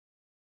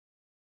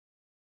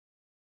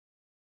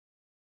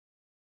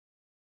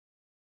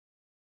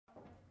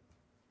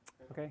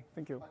Okay,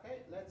 thank you.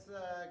 Okay, let's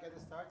get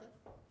started.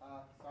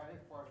 Sorry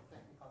for the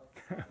technical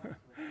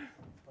difficulties.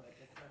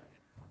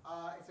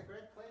 It's a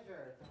great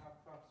pleasure to have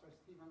Professor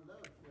Stephen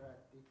Lowe here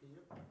at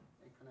DTU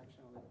in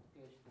connection with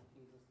PhD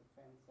thesis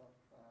defense of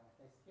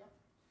STM.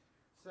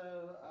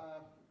 So,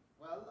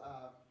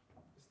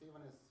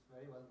 Stephen is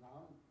very well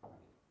known. I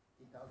mean,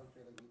 he doesn't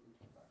really need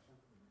introduction.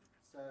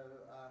 So,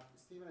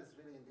 Stephen is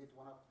really indeed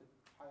one of the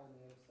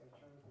pioneer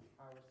researchers in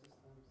power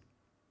systems,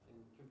 in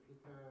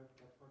computer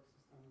network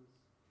systems,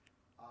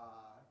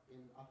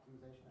 in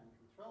optimization and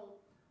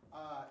control.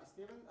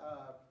 Stephen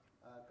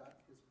got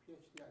his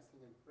PhD, I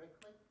think, in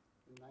Berkeley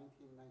in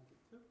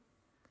 1992.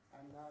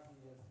 And now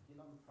he is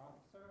Gillum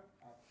Professor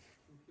at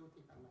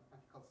Computing and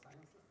Mathematical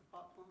Sciences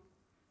Department.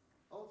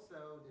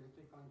 Also, the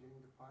Electrical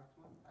Engineering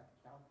Department at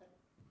Caltech.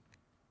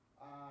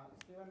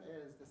 Stephen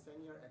is the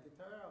senior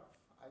editor of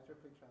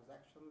IEEE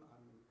Transaction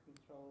and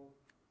Control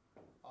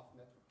of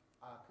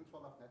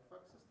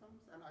Network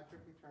Systems and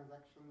IEEE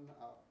Transaction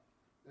of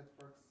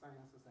Network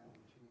Sciences and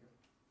Engineering.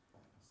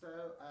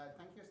 So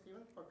thank you,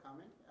 Stephen, for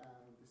coming.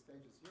 The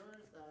stage is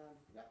yours. And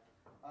yeah,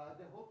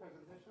 the whole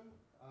presentation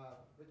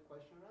with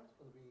question rounds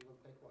will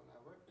take 1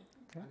 hour.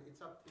 Okay. And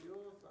it's up to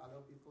you to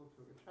allow people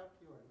to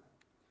interrupt you or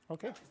not.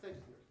 Okay. The stage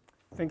is yours.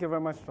 Thank you very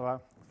much, Tola.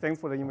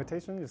 Thanks for the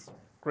invitation. It's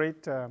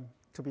great to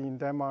be in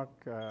Denmark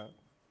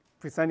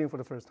presenting for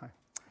the first time.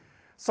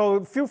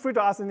 So feel free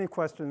to ask any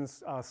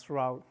questions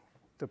throughout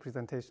the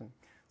presentation.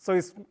 So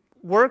it's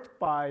worked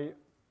by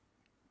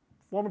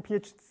former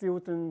PhD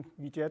student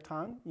Yujie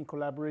Tan in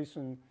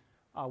collaboration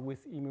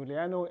with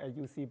Emiliano at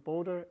UC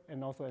Boulder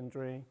and also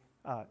Andre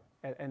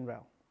at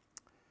NREL.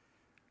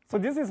 So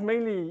this is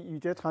mainly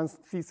Yujie Tan's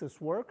thesis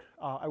work.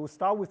 I will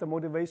start with the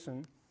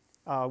motivation,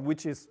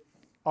 which is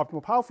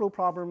optimal power flow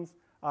problems,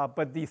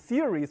 but the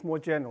theory is more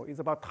general. It's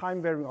about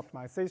time-varying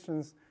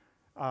optimizations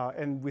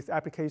and with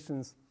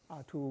applications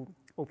to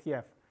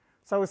OPF.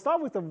 So I will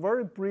start with a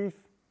very brief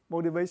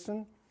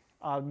motivation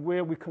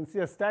where we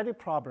consider a static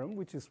problem,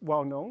 which is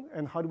well known,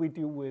 and how do we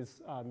deal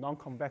with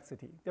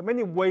non-convexity. There are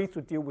many ways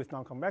to deal with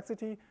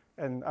non-convexity,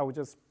 and I will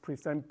just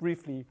present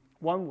briefly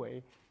one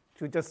way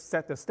to just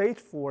set the stage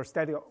for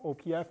static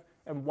OPF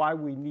and why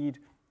we need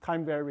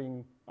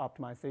time-varying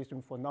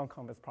optimization for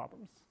non-convex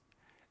problems.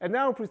 And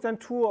now I'll present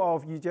 2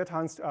 of Yujie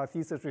Tan's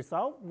thesis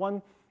results.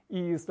 One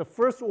is the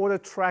first-order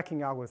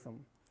tracking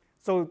algorithm.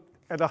 So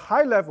at a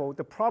high level,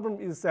 the problem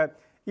is that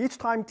each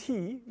time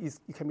t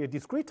it can be a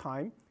discrete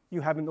time, you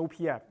have an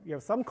OPF. You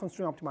have some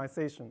constraint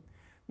optimization.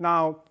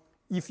 Now,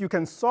 if you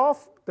can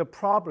solve the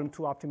problem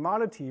to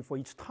optimality for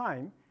each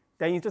time,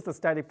 then it's just a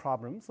static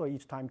problem. So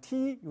each time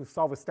t, you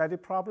solve a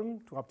static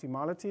problem to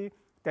optimality,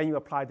 then you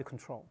apply the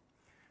control.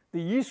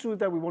 The issue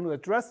that we want to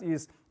address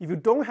is if you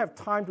don't have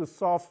time to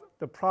solve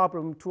the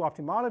problem to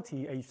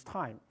optimality at each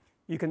time,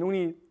 you can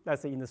only,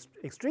 let's say in the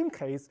extreme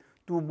case,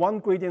 do 1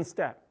 gradient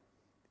step,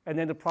 and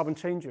then the problem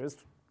changes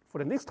for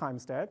the next time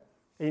step,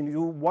 and you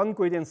do 1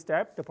 gradient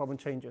step, the problem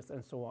changes,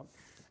 and so on.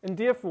 And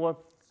therefore,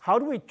 how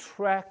do we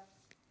track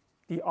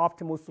the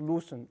optimal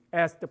solution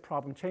as the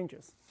problem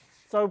changes?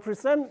 So I'll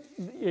present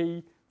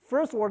a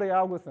first-order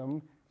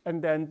algorithm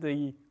and then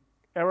the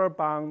error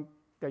bound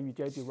that you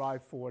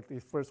derived for the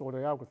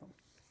first-order algorithm.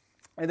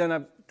 And then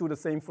I do the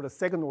same for the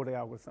second-order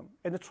algorithm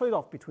and the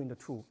trade-off between the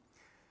 2.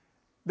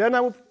 Then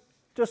I will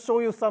just show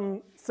you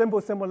some simple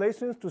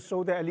simulations to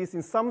show that at least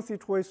in some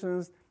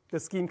situations, the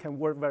scheme can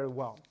work very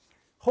well.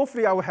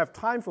 Hopefully, I will have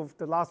time for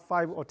the last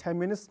 5 or 10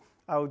 minutes.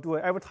 I will do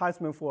an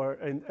advertisement for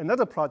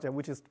another project,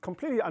 which is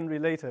completely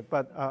unrelated,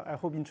 but I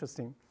hope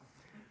interesting.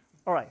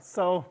 All right,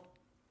 so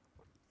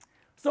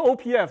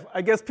OPF,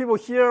 I guess people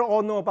here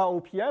all know about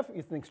OPF.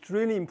 It's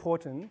extremely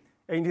important.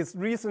 And the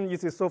reason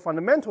it is so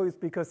fundamental is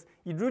because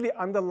it really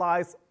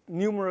underlies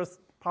numerous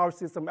power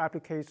system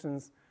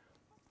applications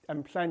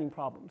and planning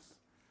problems.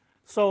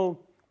 So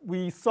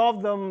we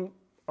solve them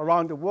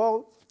around the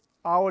world,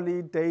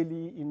 hourly,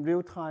 daily, in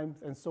real time,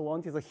 and so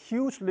on. There's a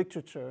huge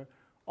literature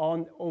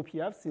on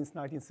OPF since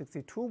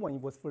 1962 when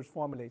it was first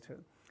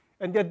formulated.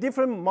 And there are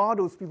different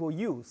models people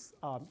use.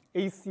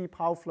 AC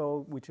power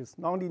flow, which is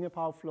nonlinear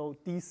power flow,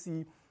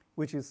 DC,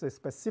 which is a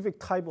specific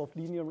type of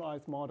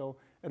linearized model,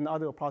 and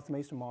other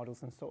approximation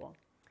models, and so on.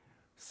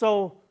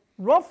 So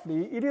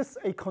roughly, it is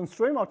a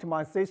constraint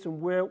optimization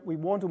where we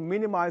want to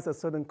minimize a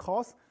certain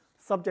cost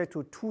subject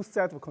to 2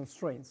 sets of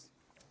constraints.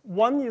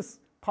 One is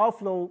power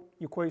flow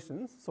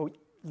equations, so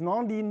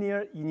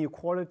nonlinear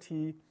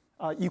inequality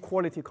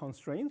equality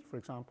constraints, for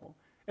example.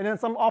 And then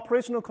some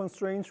operational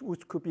constraints,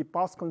 which could be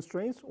box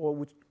constraints, or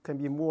which can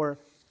be more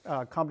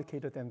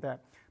complicated than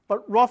that.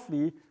 But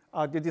roughly,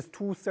 there is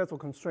 2 sets of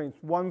constraints,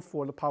 one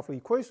for the power flow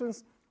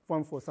equations,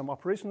 one for some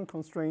operational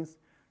constraints.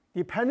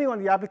 Depending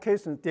on the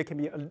application, there can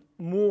be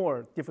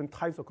more different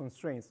types of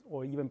constraints,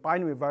 or even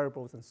binary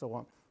variables, and so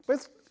on. But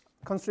it's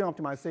constraint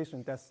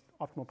optimization, that's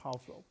optimal power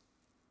flow.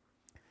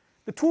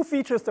 The 2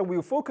 features that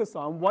we'll focus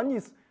on, one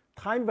is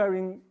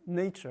time-varying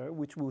nature,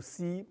 which we'll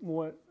see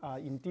more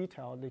in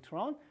detail later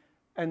on,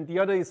 and the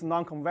other is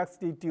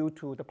non-convexity due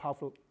to the power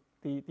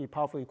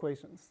flow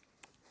equations.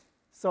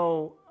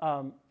 So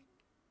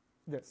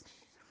this.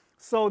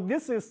 So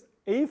this is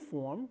a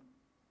form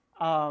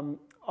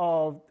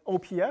of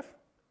OPF.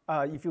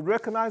 If you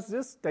recognize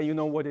this, then you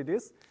know what it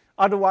is.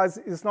 Otherwise,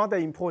 it's not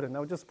that important.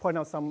 I'll just point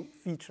out some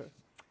feature.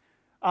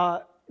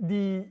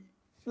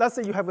 Let's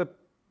say you have a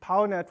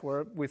power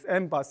network with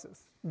n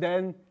buses.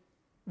 Then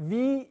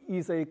V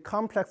is a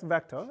complex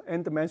vector,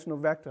 n-dimensional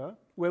vector,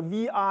 where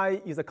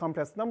Vi is a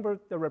complex number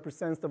that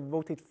represents the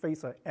voltage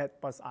phasor at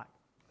bus I.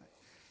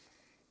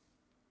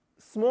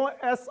 Small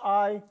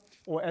si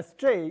or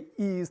sj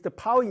is the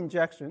power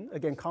injection,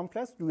 again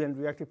complex, real and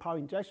reactive power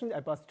injection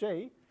at bus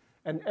j,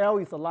 and L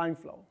is the line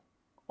flow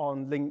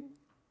on link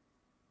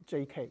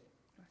jk.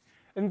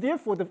 And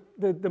therefore,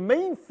 the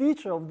main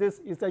feature of this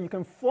is that you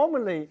can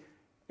formulate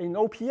an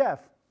OPF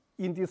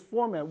in this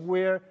format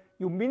where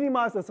you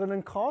minimize a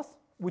certain cost,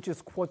 which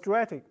is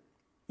quadratic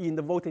in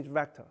the voltage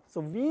vector.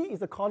 So V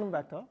is a column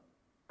vector,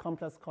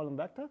 complex column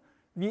vector.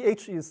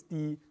 VH is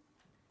the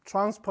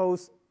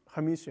transpose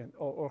Hermitian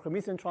or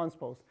Hermitian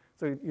transpose.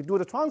 So you do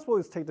the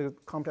transpose, take the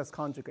complex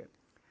conjugate.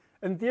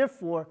 And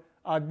therefore,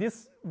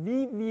 this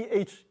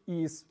VVH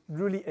is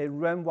really a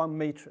rank 1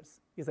 matrix.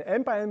 It's an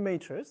n by n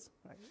matrix,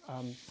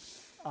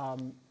 right?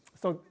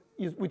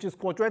 Which is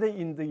quadratic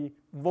in the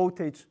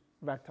voltage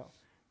vector.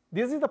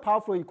 This is the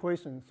power flow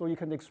equation, so you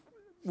can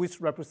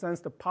which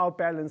represents the power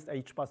balance at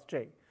each bus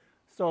j.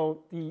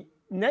 So the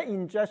net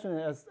injection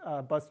as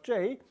bus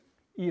j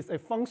is a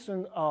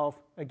function of,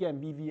 again,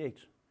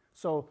 VVH.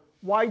 So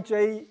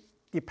Yj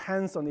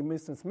depends on the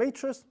impedance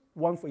matrix,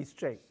 1 for each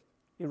j.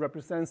 It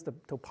represents the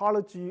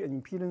topology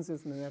and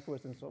impedances in the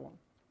networks and so on.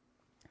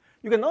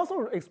 You can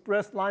also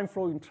express line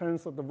flow in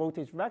terms of the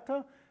voltage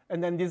vector,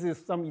 and then this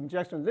is some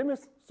injection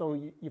limits. So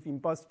if on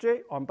bus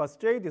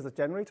j there's a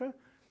generator,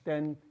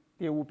 then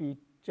there will be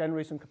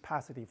generation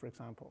capacity, for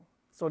example.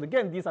 So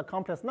again, these are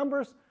complex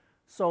numbers.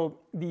 So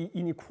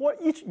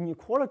each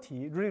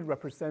inequality really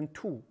represents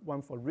two,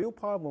 one for real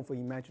power, one for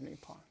imaginary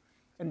power.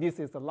 And this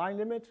is the line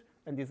limit,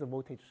 and this is the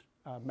voltage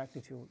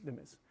magnitude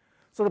limits.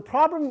 So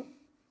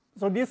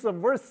this is a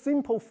very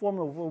simple form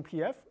of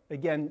OPF.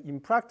 Again, in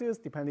practice,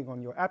 depending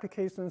on your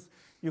applications,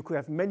 you could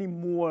have many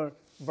more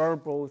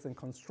variables and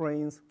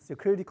constraints,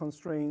 security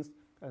constraints,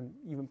 and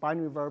even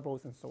binary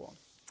variables and so on.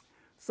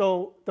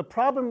 So the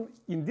problem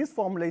in this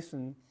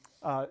formulation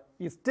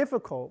is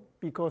difficult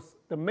because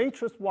the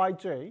matrix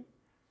Yj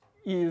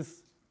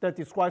that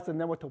describes the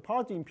network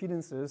topology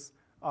impedances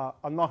are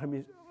not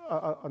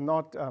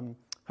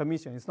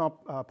Hermitian. It's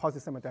not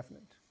positive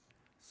semi-definite.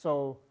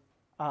 So,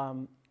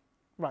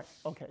 right,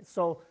 okay.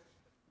 So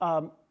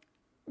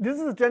this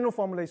is a general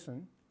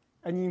formulation,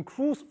 and it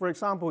includes, for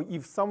example,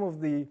 if some of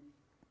the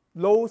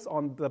loads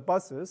on the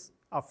buses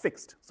are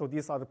fixed. So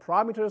these are the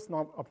parameters,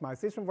 not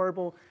optimization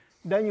variable.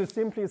 Then you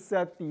simply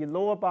set the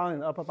lower bound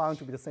and upper bound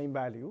to be the same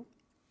value,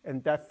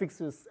 and that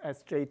fixes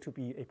Sj to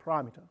be a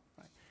parameter.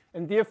 Right?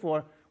 And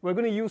therefore, we're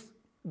going to use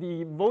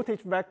the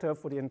voltage vector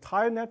for the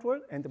entire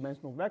network,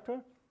 n-dimensional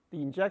vector,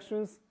 the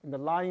injections and the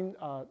line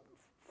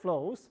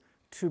flows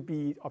to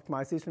be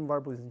optimization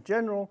variables in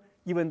general,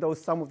 even though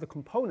some of the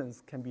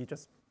components can be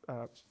just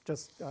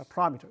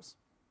parameters.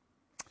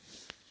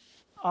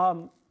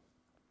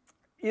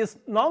 Is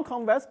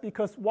non-convex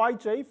because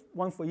Yj,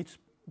 one for each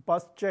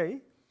bus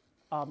j,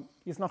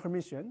 is not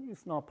Hermitian,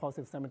 it's not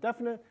positive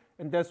semi-definite,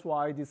 and that's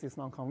why this is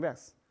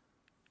non-convex.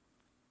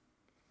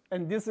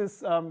 And this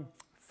is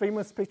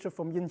famous picture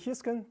from Ian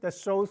Hisken that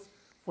shows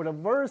for a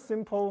very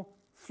simple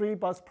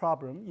 3-bus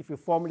problem, if you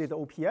formulate the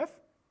OPF,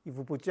 if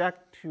you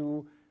project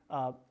to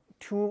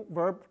two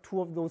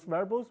of those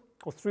variables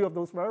or 3 of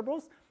those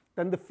variables,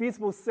 then the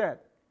feasible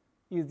set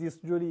is this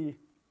really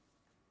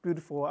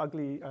beautiful,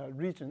 ugly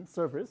region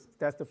surface.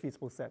 That's the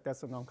feasible set.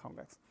 That's the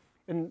non-convex.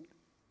 And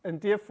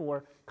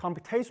therefore,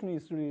 computation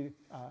is really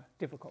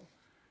difficult.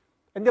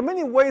 And there are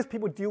many ways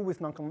people deal with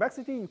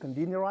non-convexity. You can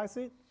linearize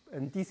it,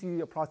 and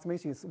DC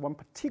approximation is one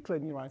particular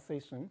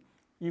linearization.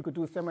 You could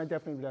do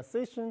semi-definite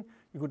realization.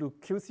 You could do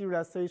QC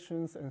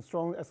realizations and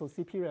strong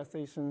SOCP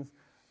realizations,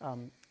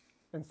 and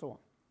so on.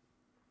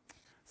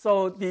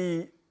 So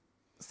the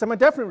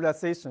semi-definite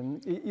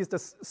realization is the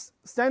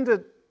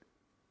standard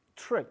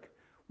trick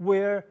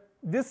where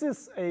this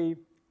is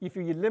if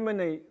you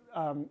eliminate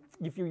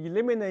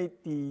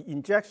the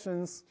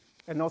injections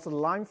and also the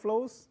line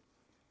flows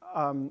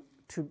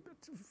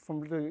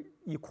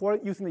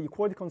using the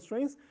equality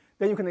constraints,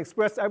 then you can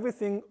express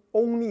everything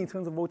only in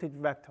terms of voltage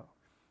vector.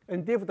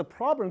 And therefore, the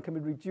problem can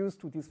be reduced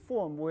to this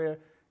form where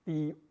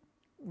the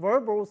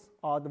variables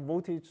are the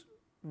voltage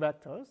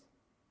vectors,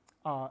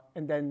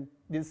 and then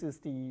this is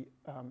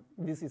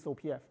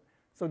OPF.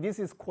 So this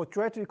is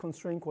quadratic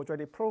constrained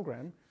quadratic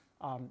program,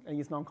 and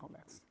it's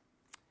non-convex.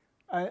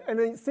 And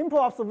a simple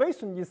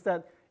observation is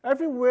that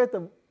everywhere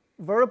the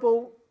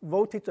variable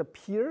voltage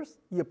appears,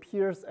 it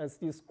appears as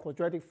this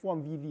quadratic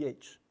form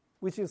VVH,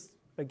 which is,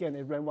 again,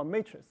 a rank 1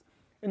 matrix.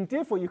 And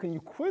therefore, you can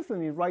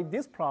equivalently write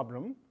this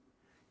problem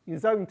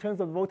instead in terms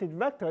of voltage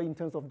vector in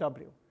terms of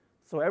W.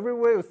 So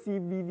everywhere you see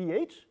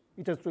VVH,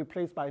 it is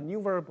replaced by a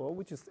new variable,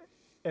 which is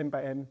n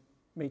by n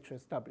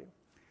matrix W.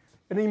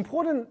 And the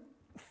important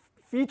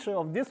feature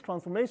of this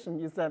transformation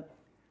is that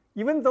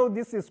even though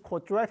this is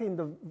quadratic in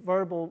the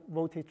variable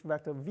voltage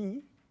vector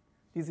V,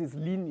 this is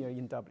linear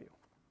in W.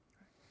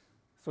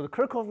 So the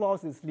Kirchhoff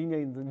loss is linear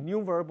in the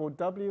new variable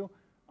W,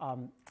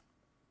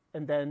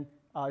 and then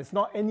it's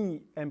not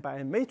any n by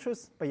n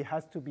matrix, but it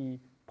has to be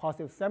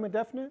positive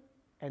semi-definite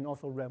and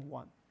also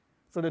RAM1.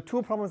 So the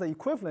two problems are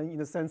equivalent in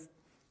the sense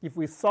if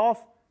we solve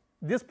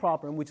this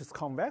problem, which is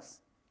convex,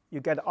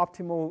 you get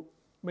optimal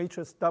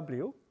matrix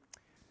W,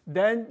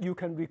 then you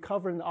can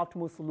recover an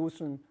optimal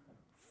solution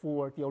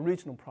for the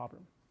original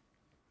problem,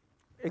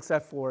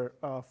 except for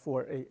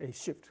a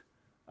shift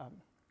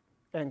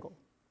angle.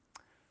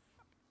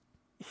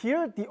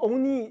 Here, the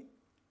only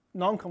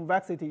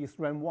non-convexity is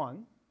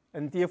RAM1,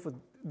 and therefore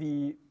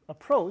the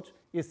approach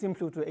is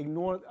simply to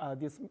ignore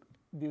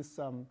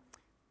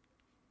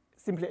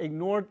simply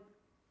ignore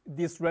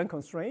this RAM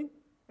constraint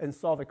and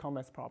solve a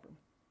convex problem.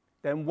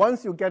 Then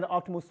once you get an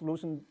optimal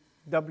solution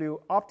W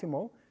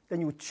optimal,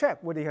 then you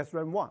check whether it has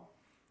RAM1.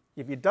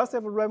 If it does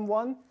have a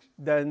RAM1,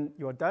 then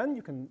you're done.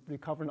 You can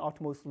recover an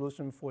optimal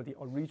solution for the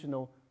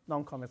original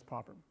non-convex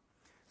problem.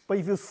 But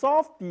if you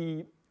solve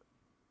the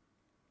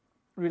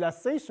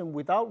relaxation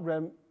without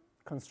RAM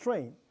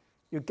constraint,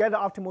 you get an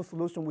optimal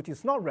solution which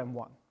is not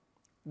RAM1.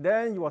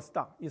 Then you are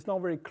stuck. It's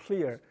not very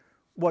clear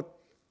what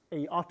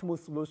an optimal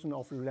solution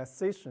of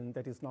relaxation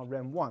that is not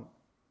RAM1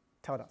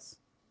 tells us.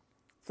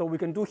 So we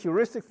can do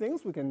heuristic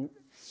things. We can,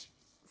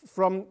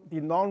 from the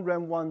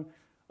non-RAM1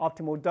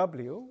 optimal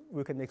W,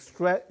 we can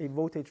extract a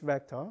voltage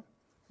vector,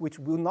 which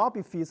will not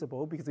be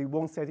feasible because it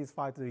won't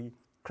satisfy the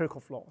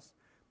Kirchhoff laws.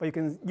 But you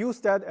can use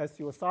that as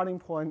your starting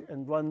point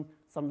and run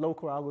some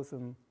local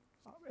algorithm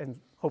and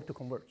hope to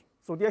converge.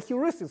 So there are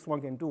heuristics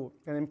one can do,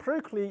 and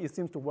empirically it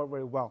seems to work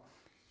very well.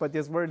 But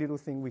there's very little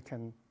thing we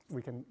can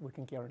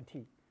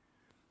guarantee.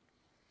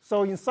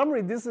 So in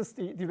summary, this is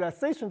the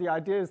relaxation. The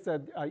idea is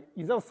that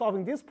instead of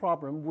solving this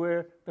problem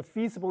where the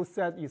feasible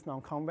set is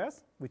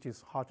non-convex, which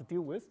is hard to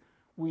deal with,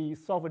 we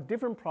solve a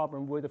different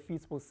problem where the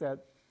feasible set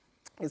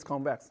is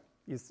convex,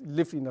 is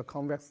lived in a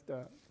convex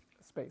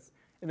space.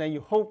 And then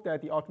you hope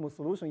that the optimal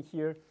solution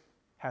here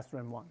has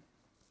RAM1.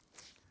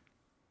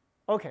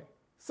 OK,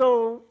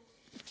 so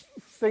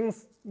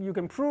things you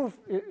can prove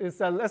is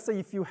that let's say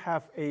if you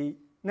have a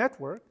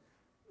network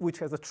which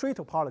has a tree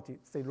topology,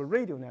 say the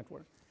radial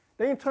network,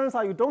 then it turns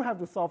out you don't have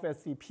to solve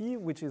SCP,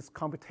 which is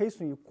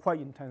computationally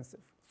quite intensive.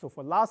 So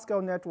for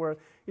large-scale network,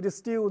 it is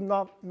still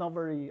not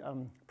very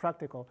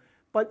practical.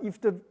 But if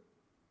the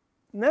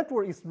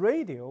network is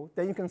radial,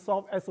 then you can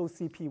solve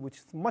SOCP, which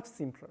is much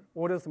simpler,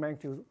 orders of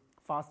magnitude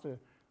faster.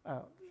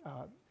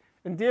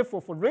 And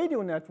therefore, for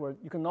radial network,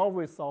 you can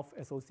always solve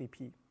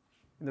SOCP.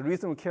 And the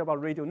reason we care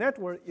about radial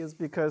network is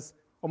because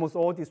almost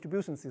all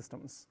distribution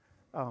systems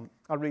are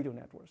radial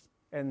networks.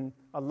 And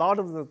a lot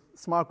of the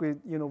smart grid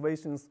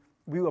innovations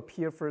will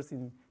appear first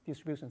in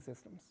distribution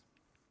systems.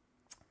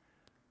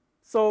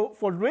 So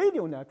for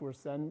radial networks,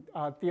 then,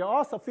 there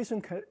are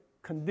sufficient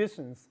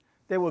conditions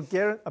that will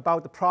guarantee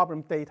about the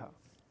problem data.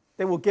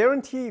 They will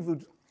guarantee if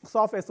you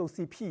solve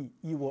SOCP,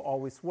 it will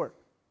always work.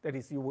 That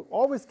is, you will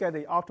always get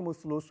an optimal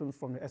solution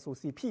from the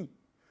SOCP,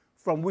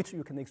 from which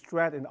you can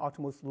extract an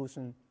optimal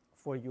solution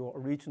for your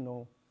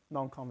original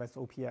non-convex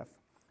OPF.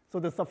 So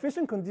the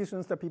sufficient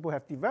conditions that people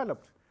have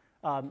developed,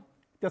 there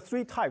are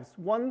three types.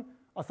 One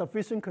are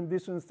sufficient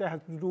conditions that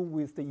have to do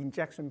with the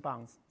injection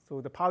bounds, so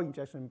the power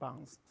injection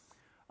bounds.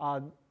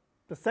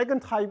 The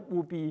second type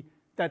will be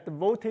that the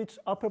voltage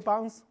upper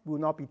bounds will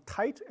not be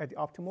tight at the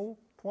optimal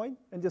point,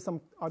 and there's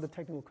some other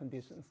technical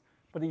conditions.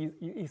 But the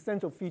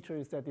essential feature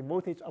is that the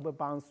voltage upper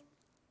bounds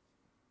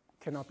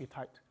cannot be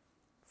tight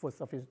for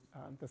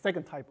the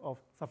second type of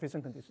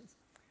sufficient conditions.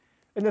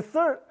 And the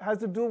third has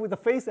to do with the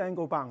phase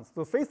angle bounds.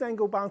 So phase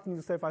angle bounds need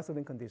to satisfy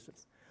certain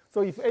conditions.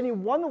 So if any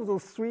one of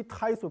those three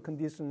types of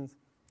conditions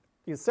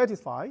is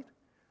satisfied,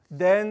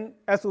 then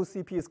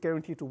SOCP is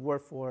guaranteed to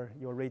work for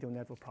your radial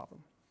network problem.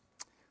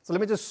 So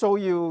let me just show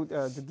you,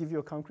 to give you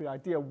a concrete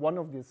idea, one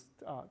of these,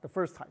 the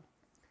first type.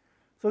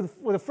 So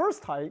for the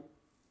first type,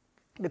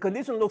 the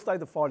condition looks like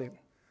the following.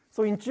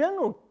 So in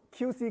general,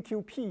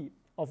 QCQP,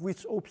 of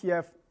which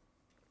OPF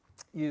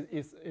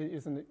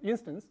is an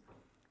instance,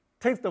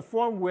 takes the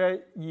form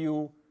where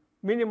you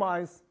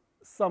minimize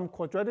some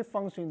quadratic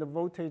function in the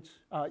voltage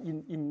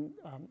in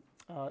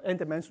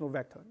n-dimensional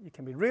vector. It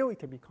can be real, it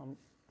can be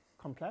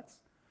complex,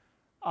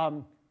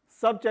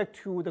 subject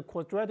to the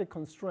quadratic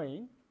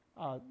constraint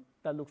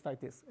that looks like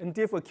this. And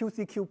therefore,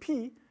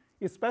 QCQP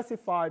is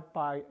specified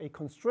by a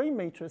constraint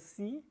matrix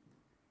C,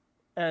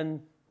 and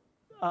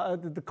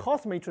the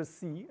cost matrix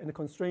C, and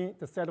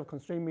the set of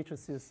constraint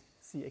matrices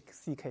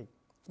CK,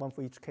 one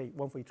for each K,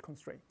 one for each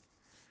constraint.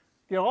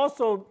 There are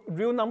also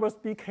real numbers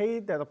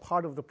BK that are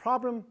part of the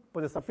problem,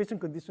 but the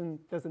sufficient condition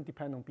doesn't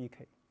depend on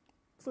BK.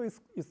 So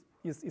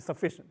it's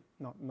sufficient,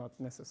 not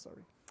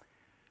necessary.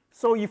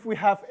 So if we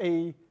have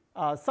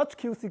such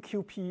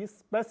QCQP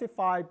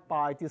specified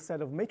by this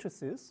set of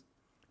matrices,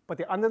 but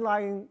the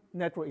underlying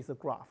network is a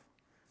graph,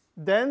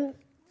 then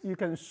you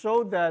can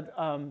show that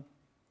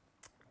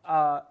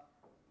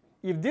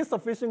if this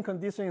sufficient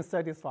condition is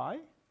satisfied,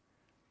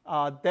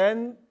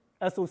 then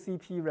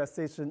SOCP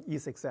relaxation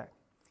is exact.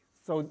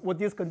 So what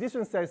this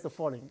condition says is the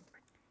following.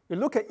 You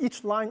look at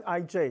each line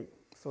ij,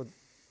 so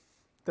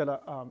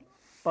that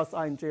bus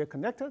I and j are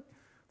connected.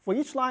 For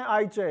each line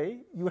ij,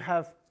 you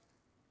have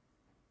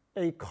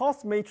a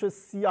cost matrix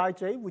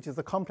Cij, which is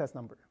a complex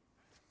number.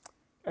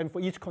 And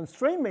for each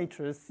constraint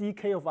matrix,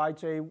 Ck of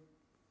ij,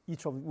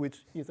 each of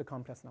which is a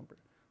complex number.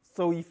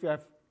 So if you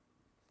have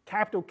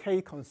capital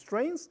K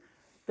constraints,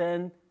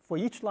 then for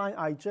each line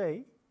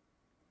ij,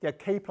 there are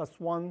k plus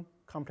 1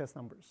 complex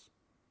numbers.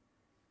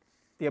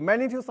 Their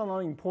magnitudes are not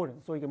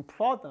important, so you can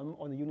plot them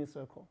on the unit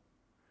circle.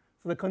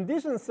 So the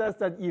condition says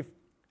that if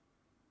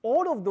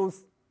all of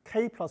those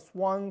k plus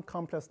 1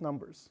 complex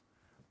numbers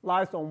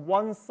lies on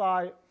one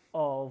side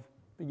of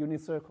the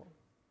unit circle,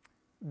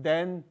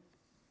 then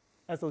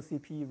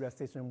SOCP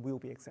relaxation will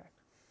be exact.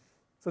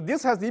 So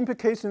this has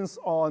implications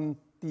on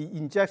the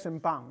injection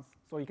bounds.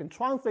 So you can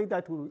translate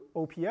that to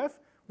OPF.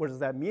 What does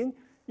that mean?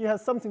 It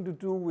has something to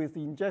do with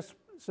the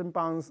injection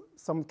bounds.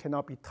 Some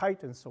cannot be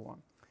tight and so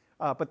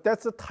on. But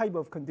that's the type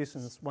of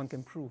conditions one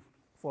can prove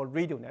for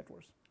radio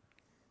networks.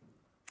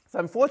 So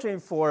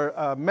unfortunately for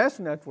mesh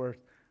networks,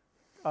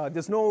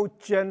 there's no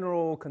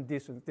general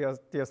conditions. There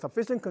are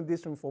sufficient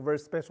conditions for very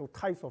special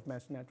types of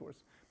mesh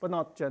networks, but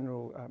not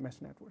general mesh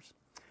networks.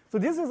 So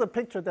this is a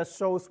picture that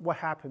shows what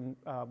happens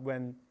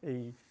when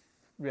a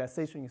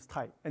relaxation is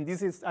tight. And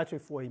this is actually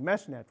for a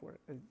mesh network,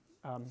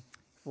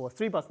 for a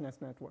 3-bus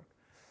mesh network.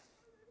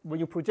 When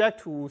you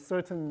project to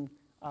certain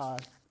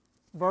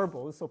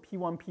variables, so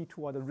P1,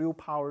 P2 are the real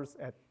powers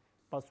at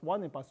bus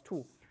 1 and bus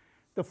 2,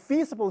 the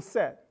feasible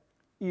set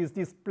is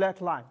this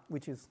black line,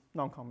 which is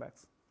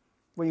non-convex.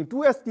 When you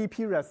do SDP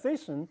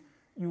relaxation,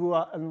 you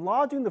are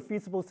enlarging the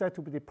feasible set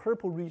to be the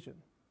purple region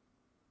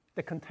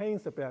that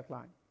contains the black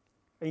line.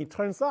 And it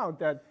turns out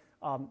that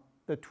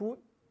the two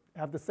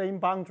have the same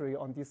boundary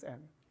on this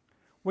end.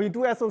 When you do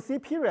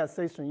SOCP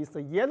relaxation, it's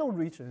the yellow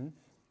region,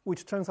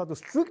 which turns out to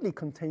strictly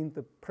contain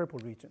the purple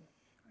region.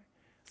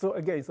 So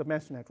again, it's a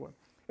mesh network.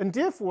 And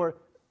therefore,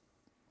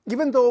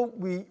 even though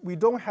we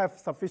don't have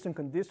sufficient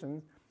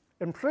conditions,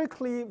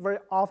 empirically, very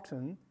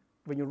often,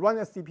 when you run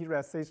SDP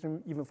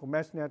relaxation, even for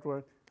mesh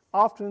network,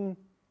 often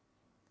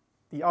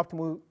the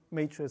optimal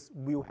matrix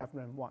will have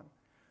rank 1.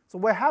 So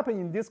what happened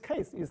in this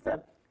case is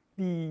that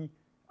the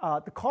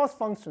cost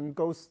function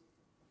goes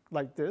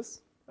like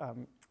this.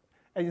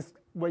 And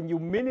when you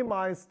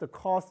minimize the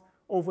cost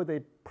over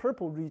the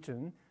purple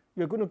region,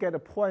 you're going to get a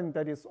point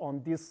that is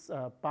on this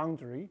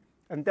boundary.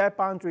 And that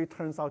boundary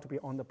turns out to be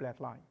on the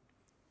black line.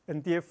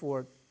 And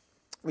therefore,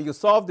 when you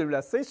solve the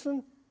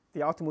relaxation,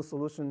 the optimal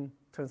solution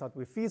turns out to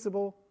be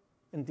feasible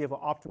and therefore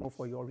optimal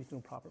for your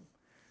original problem.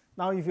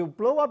 Now, if you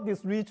blow up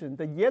this region,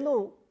 the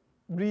yellow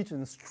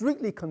region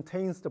strictly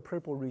contains the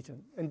purple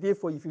region. And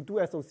therefore, if you do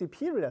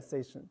SOCP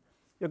relaxation,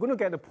 you're going to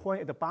get a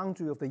point at the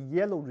boundary of the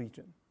yellow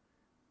region,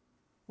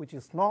 which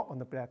is not on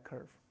the black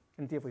curve,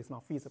 and therefore it's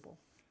not feasible.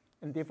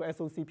 And therefore,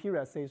 SOCP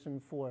relaxation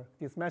for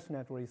this mesh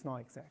network is not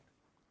exact.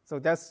 So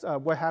that's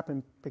what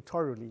happened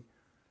pictorially.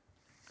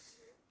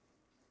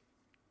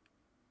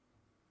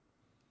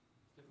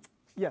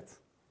 Yes?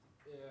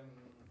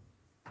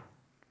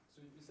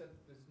 So you said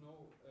there's no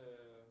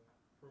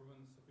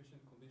proven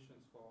sufficient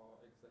conditions for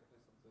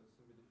exactness of the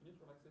semi-definite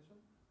relaxation?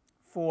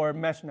 For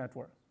mesh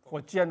network,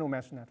 for general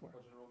mesh network.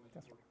 For general mesh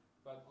network.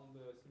 But on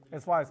the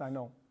as far as I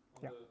know,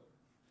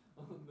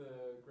 on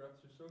the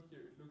graphs you show here,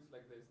 it looks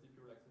like the SDP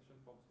relaxation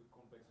forms the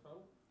convex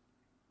hull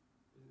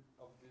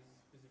of this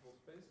physical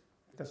space.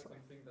 Is that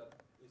something that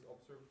is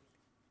observed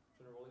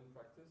generally in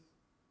practice?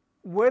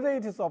 Whether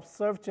it is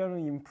observed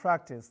generally in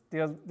practice,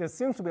 there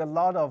seems to be a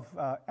lot of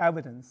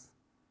evidence.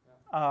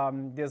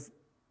 Yeah.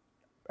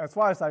 As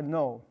far as I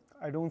know,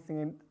 I don't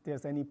think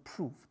there's any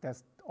proof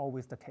that's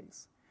always the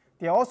case.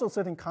 There are also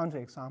certain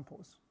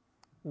counterexamples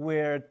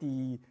where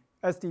the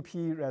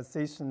SDP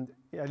relaxation,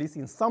 at least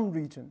in some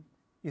region,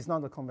 is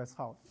not a convex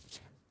hull.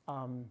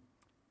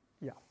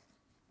 Yeah.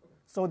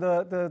 So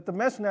the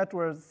mesh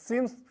network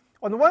seems,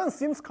 on the one hand,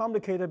 seems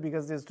complicated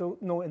because there's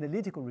no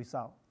analytical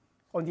result.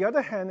 On the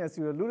other hand, as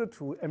you alluded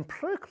to,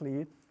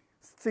 empirically,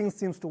 things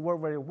seems to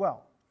work very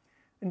well.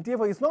 And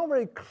therefore, it's not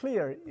very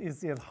clear,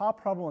 is it a hard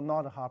problem or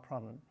not a hard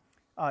problem?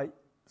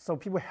 So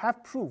people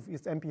have proof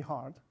it's NP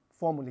hard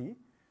formally,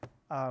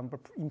 but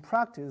in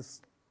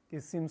practice,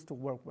 it seems to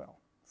work well.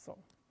 So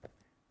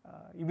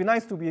it'd be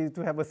nice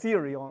to have a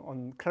theory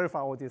on clarify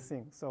all these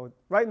things. So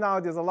right now,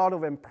 there's a lot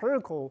of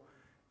empirical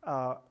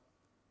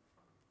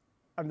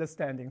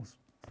understandings,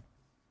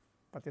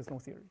 but there's no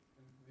theory.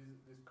 And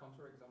these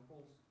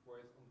counterexamples were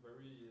on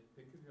very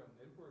peculiar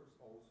networks,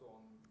 also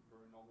on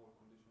very normal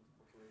conditions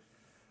of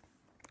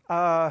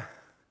operation?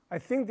 I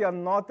think they are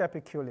not that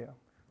peculiar.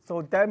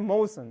 So Dan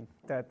Mosen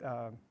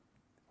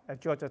at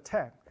Georgia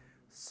Tech,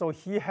 so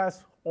he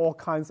has all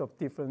kinds of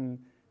different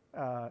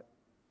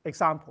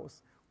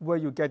examples where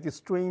you get these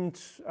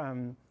strange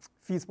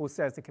feasible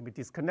sets that can be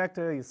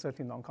disconnected, it's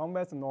certainly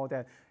non-convex and all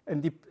that.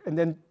 And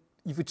then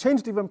if you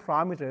change different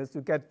parameters,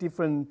 you get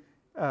different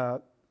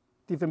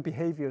different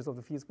behaviors of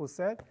the feasible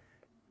set,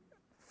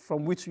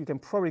 from which you can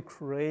probably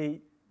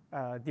create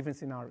different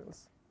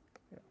scenarios.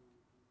 Yeah.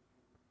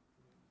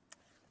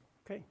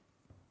 Okay.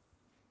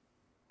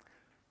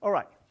 All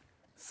right.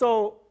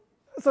 So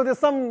there's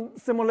some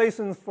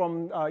simulations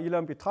from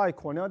 11-bit Thai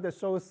Cornell that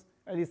shows,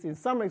 at least in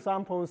some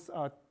examples,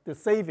 the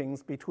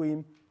savings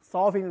between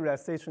solving the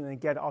relaxation and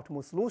get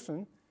optimal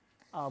solution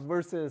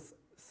versus,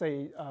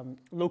 say,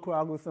 local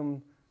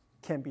algorithm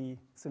can be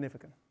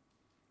significant.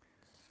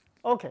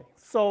 Okay,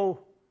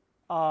 so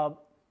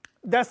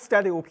that's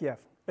static OPF.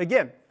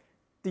 Again,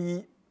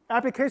 the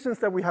applications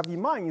that we have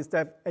in mind is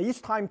that at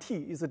each time t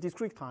is a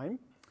discrete time,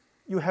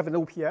 you have an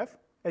OPF,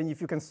 and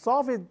if you can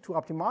solve it to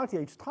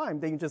optimality each time,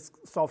 then you just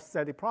solve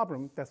static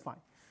problem, that's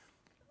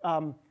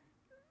fine.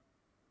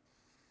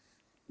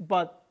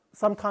 But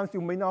sometimes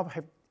you may not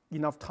have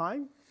enough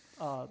time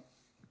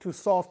to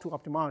solve to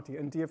optimality,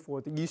 and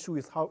therefore the issue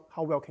is how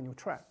well can you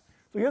track.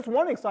 So here's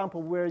one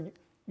example where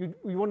you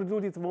want to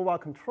do this mobile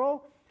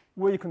control,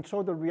 where you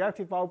control the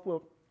reactive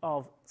output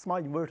of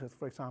smart inverters,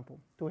 for example,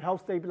 to help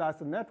stabilize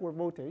the network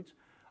voltage.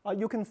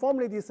 You can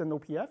formulate this in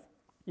OPF.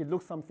 It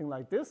looks something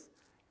like this.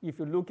 If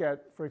you look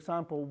at, for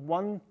example,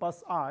 one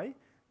bus I,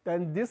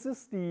 then this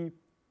is the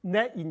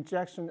net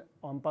injection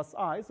on bus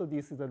I. So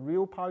this is the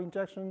real power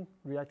injection,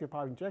 reactive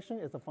power injection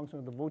as a function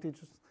of the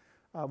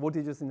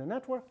voltages in the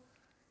network.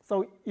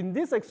 So in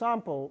this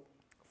example,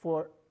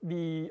 for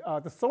the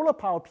solar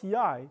power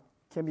PI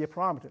can be a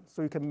parameter.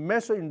 So you can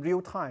measure in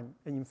real time.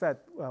 And in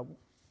fact,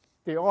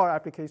 there are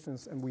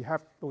applications, and we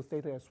have those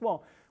data as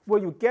well, where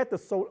you get the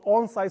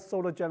on-site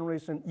solar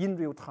generation in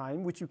real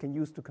time, which you can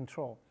use to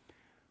control.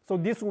 So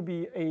this will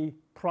be a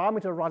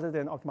parameter rather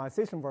than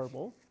optimization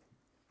variable.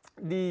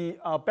 The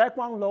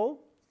background load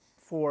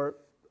for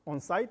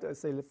on-site,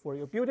 say for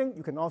your building,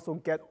 you can also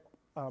get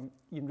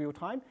in real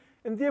time.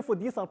 And therefore,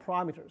 these are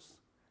parameters.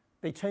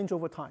 They change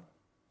over time.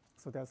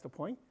 So that's the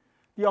point.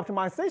 The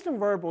optimization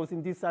variables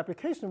in this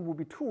application will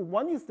be two.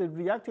 One is the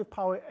reactive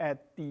power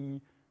at the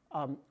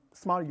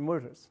smart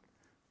inverters.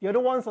 The other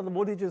ones are the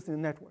voltages in the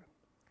network.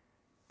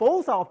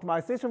 Both are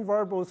optimization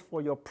variables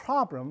for your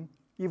problem,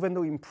 even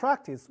though in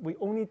practice, we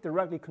only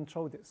directly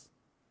control this.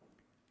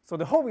 So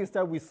the hope is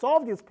that we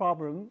solve this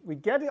problem, we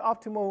get the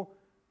optimal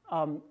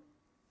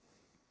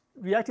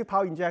reactive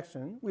power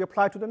injection, we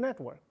apply to the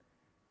network.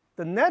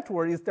 The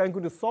network is then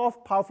going to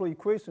solve power flow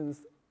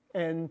equations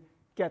and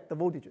get the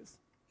voltages.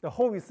 The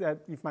hope is that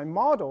if my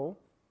model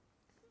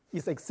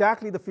is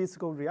exactly the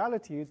physical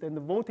reality, then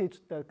the voltage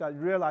that got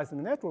realized in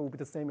the network will be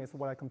the same as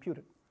what I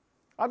computed.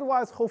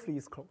 Otherwise, hopefully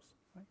it's close.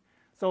 Right?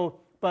 So,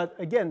 but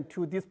again,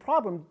 to this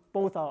problem,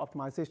 both are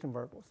optimization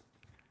variables.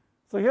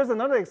 So here's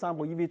another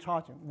example, EV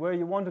charging, where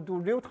you want to do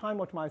real-time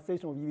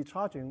optimization of EV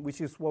charging,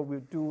 which is what we'll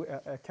do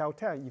at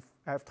Caltech, if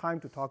I have time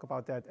to talk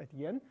about that at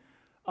the end,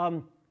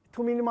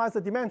 to minimize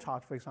the demand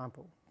charge, for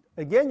example.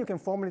 Again, you can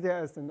formulate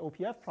that as an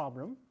OPF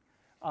problem.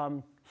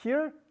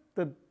 Here,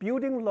 the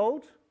building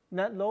load,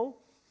 net load,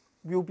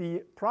 will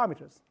be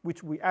parameters,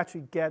 which we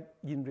actually get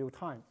in real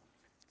time.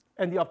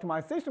 And the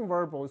optimization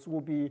variables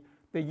will be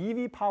the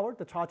EV power,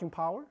 the charging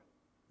power,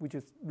 which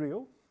is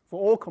real. For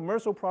all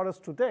commercial products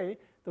today,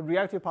 the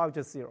reactive power is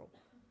just 0,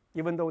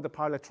 even though the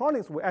power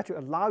electronics will actually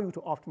allow you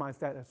to optimize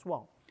that as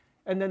well.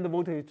 And then the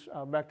voltage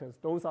vectors,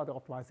 those are the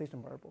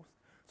optimization variables.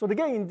 So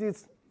again, in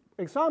this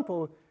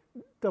example,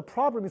 the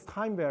problem is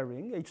time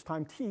varying, each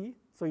time t.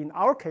 So in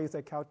our case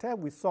at Caltech,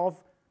 we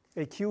solve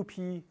a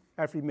QP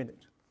every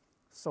minute.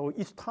 So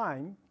each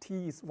time,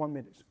 t is 1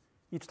 minute.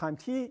 Each time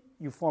t,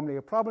 you formulate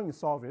a problem, you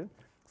solve it.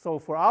 So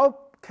for our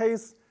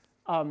case,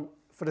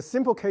 for the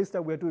simple case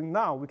that we're doing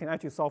now, we can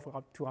actually solve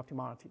to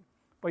optimality.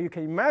 But you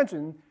can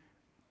imagine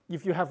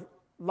if you have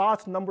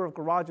large number of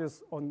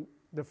garages on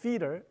the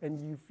feeder,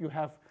 and if you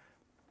have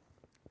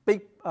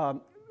big,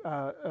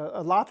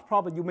 a large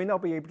problem, you may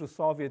not be able to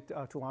solve it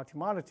to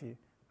optimality.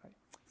 Right?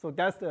 So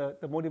that's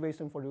the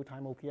motivation for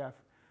real-time OPF.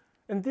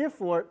 And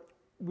therefore,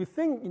 we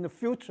think in the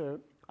future,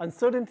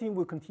 uncertainty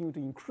will continue to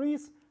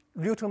increase.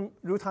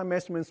 Real-time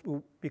measurements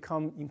will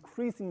become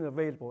increasingly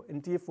available.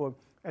 And therefore,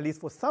 at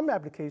least for some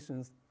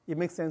applications, it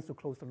makes sense to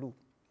close the loop.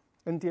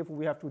 And therefore,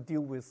 we have to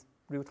deal with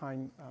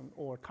real-time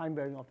or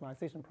time-varying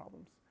optimization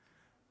problems.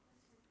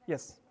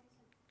 Yes?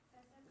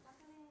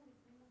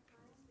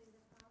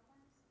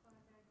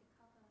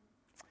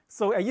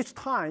 So at each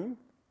time,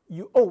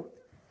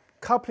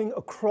 coupling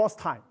across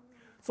time.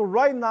 So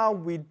right now,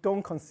 we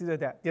don't consider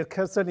that. There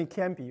certainly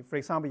can be, for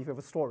example, if you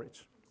have a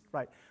storage.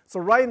 Right. So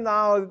right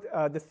now,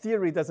 the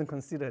theory doesn't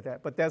consider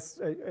that, but that's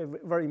a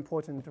very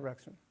important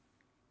direction.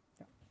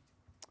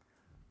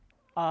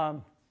 Yeah.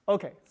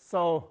 Okay,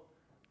 so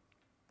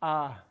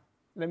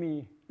let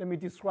me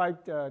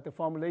describe the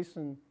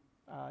formulation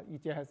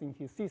EJ has in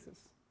his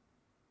thesis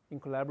in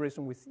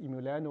collaboration with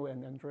Emiliano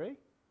and Andre.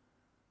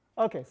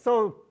 Okay,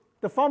 so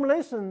the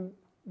formulation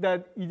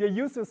that EJ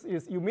uses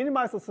is you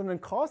minimize a certain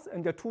cost,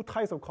 and there are two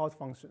types of cost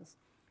functions.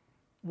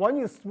 One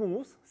is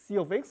smooth, C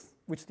of x,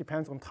 which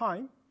depends on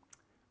time.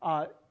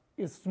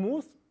 Is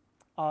smooth,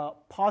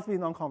 possibly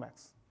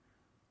non-convex.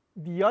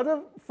 The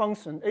other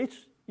function,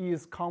 H,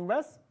 is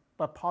convex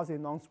but partially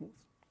non-smooth.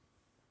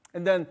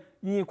 And then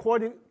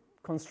inequality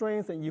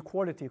constraints and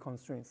equality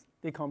constraints,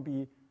 they can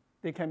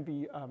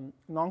be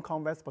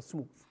non-convex but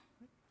smooth.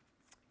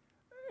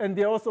 And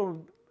there are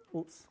also,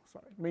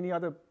 many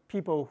other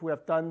people who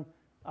have done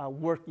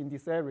work in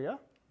this area.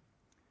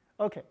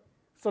 Okay,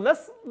 so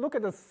let's look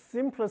at the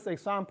simplest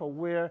example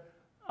where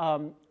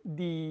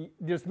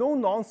there's no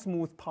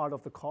non-smooth part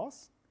of the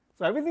course.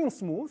 So everything's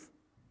smooth.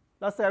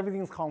 Let's say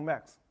everything's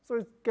convex. So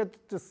you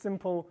get the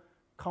simple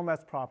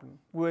convex problem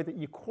where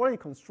the equality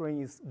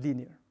constraint is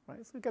linear,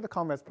 right? So you get a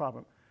convex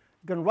problem.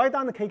 You can write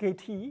down the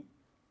KKT,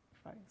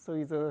 right? So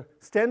it's a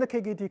standard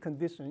KKT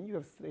condition. You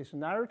have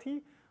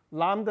stationarity.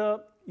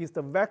 Lambda is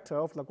the vector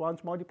of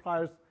Lagrange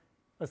multipliers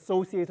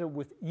associated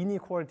with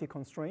inequality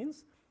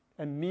constraints,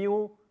 and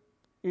mu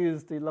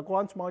is the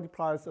Lagrange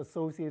multipliers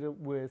associated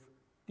with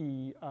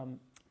the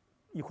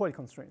equality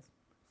constraints.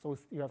 So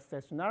you have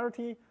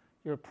stationarity,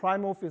 you have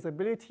primal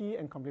feasibility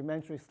and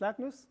complementary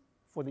slackness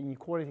for the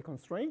inequality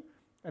constraint,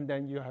 and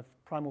then you have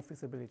primal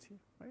feasibility,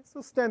 right?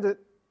 So standard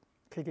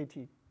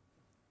KKT.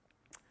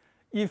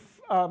 If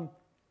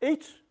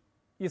H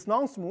is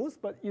non-smooth,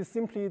 but is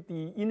simply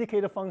the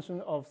indicator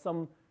function of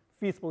some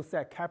feasible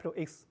set, capital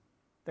X,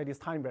 that is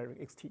time varying,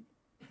 xt,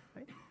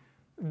 right?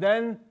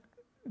 Then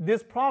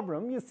this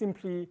problem is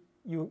simply,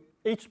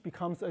 H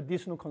becomes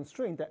additional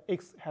constraint that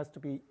X has to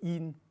be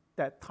in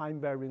that time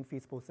varying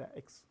feasible set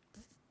X.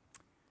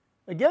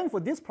 Again, for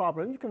this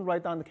problem, you can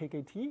write down the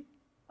KKT.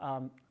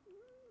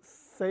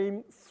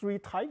 Same three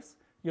types.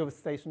 You have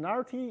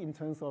stationarity in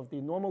terms of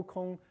the normal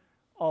cone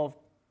of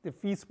the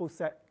feasible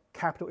set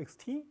capital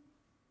XT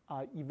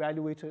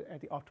evaluated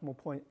at the optimal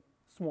point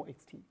small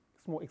xt,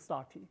 small x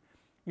star t.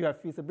 You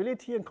have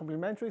feasibility and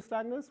complementary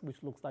slackness, which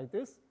looks like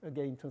this,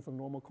 again in terms of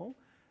normal cone,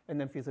 and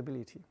then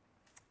feasibility.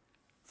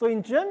 So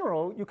in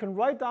general, you can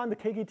write down the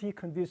KKT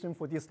condition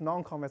for this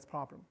non-convex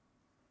problem.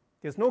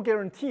 There's no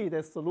guarantee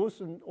that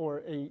solution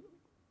or a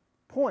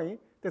point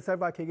that set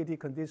by KKT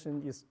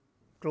condition is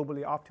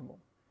globally optimal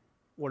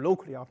or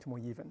locally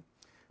optimal even.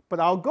 But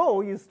our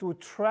goal is to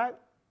track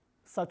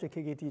such a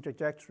KKT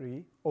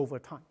trajectory over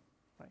time.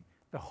 Right?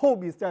 The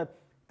hope is that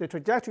the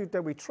trajectory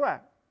that we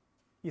track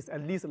is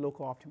at least a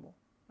local optimal.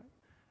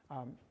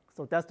 Right?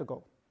 So that's the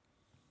goal.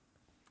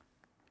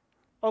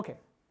 Okay,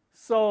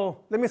 so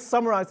let me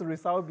summarize the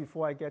result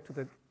before I get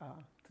to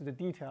the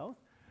details.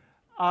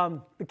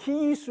 The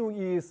key issue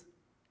is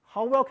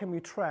how well can we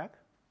track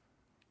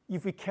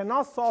if we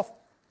cannot solve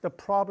the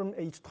problem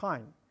each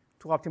time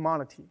to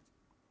optimality.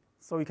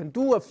 So you can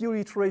do a few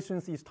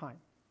iterations each time.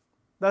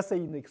 Let's say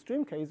in the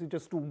extreme case, you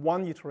just do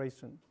one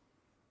iteration.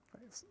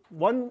 Right?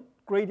 One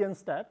gradient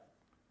step,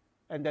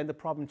 and then the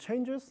problem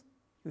changes.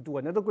 You do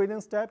another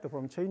gradient step, the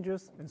problem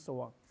changes, and so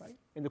on. Right?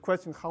 And the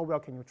question is, how well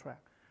can you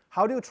track?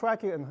 How do you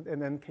track it,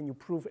 and then can you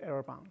prove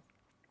error bound?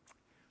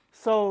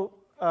 So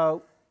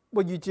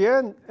what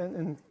Yujie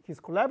and his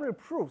collaborator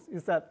proves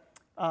is that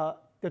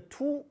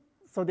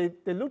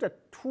they looked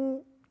at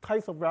two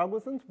types of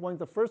algorithms. One is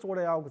the first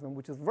order algorithm,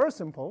 which is very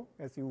simple,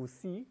 as you will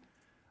see.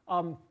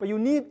 But you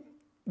need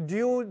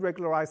dual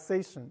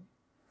regularization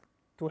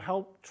to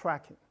help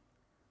track it.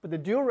 But the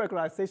dual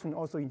regularization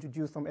also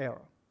introduces some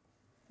error.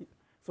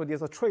 So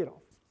there's a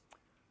trade-off.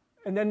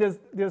 And then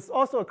there's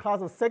also a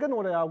class of second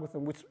order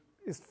algorithm, which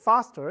is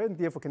faster and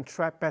therefore can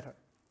track better.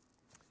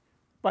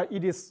 But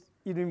it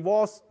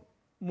involves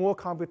more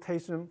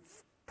computation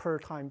per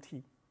time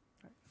t.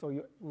 Right? So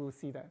we will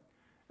see that.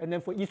 And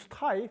then for each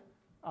type,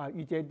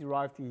 you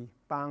derive the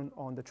bound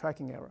on the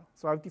tracking error.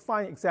 So I've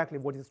defined exactly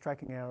what is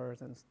tracking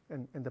errors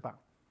and the bound.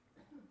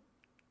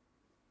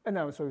 And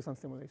I will show you some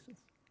simulations.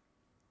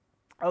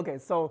 Okay,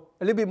 so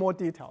a little bit more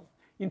detail.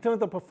 In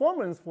terms of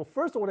performance for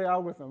first order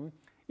algorithm,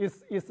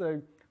 it's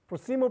a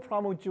proximal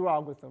primal-dual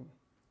algorithm,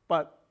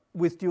 but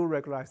with dual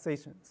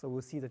regularization. So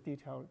we'll see the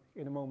detail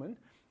in a moment.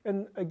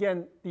 And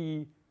again,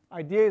 the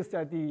idea is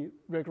that the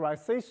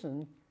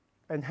regularization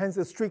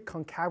enhances strict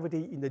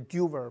concavity in the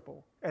dual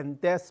variable,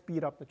 and that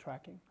speed up the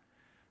tracking.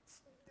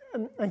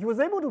 And he was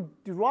able to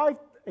derive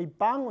a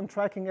bound on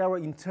tracking error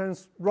in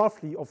terms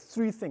roughly of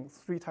three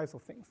types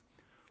of things.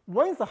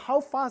 One is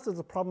how fast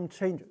the problem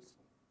changes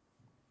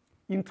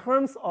in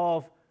terms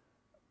of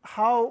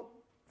how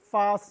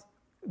fast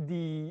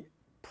the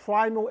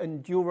primal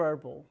and dual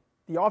variable,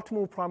 the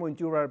optimal primal and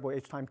dual variable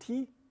h time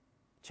t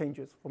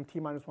changes from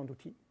t minus 1 to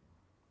t.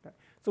 Okay.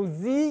 So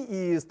z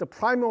is the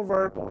primal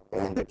variable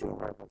and the dual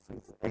variable. So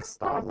it's x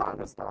star,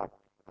 lambda star,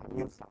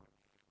 mu star.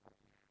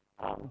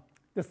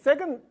 The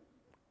second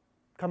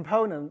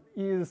component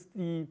is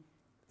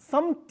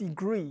some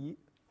degree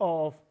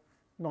of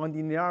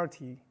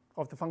nonlinearity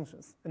of the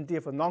functions, and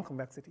therefore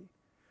non-convexity.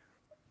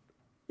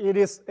 It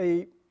is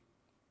a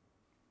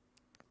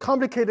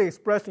complicated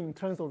expression in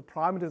terms of the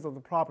parameters of the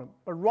problem,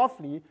 but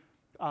roughly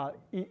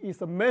it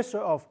is a measure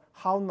of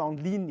how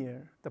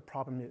nonlinear the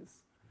problem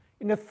is.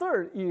 And the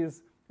third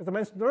is, as I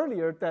mentioned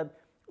earlier, that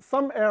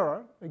some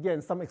error,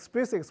 again, some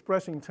explicit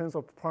expression in terms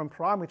of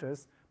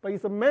parameters, but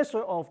it's a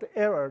measure of the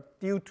error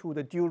due to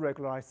the dual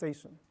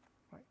regularization.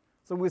 Right?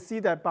 So we see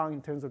that bound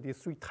in terms of these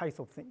three types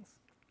of things.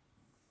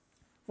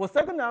 For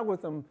second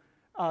algorithm,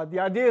 the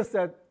idea is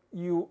that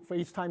for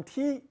each time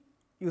t,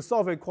 you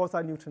solve a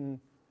quasi-Newton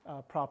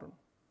problem.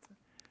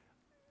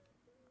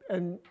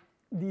 And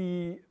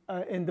the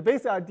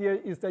basic idea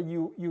is that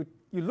you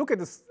look at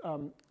this,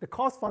 the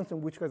cost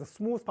function, which has a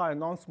smooth part and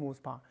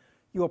non-smooth part.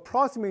 You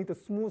approximate the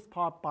smooth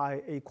part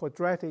by a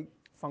quadratic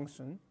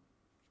function,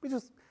 which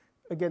is,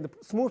 again, the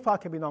smooth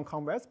part can be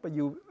non-convex, but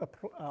you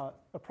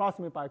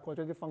approximate by a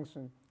quadratic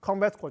function,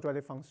 convex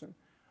quadratic function,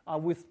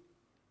 with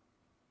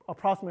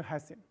approximate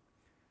Hessian.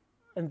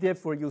 And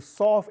therefore, you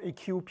solve a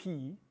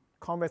QP,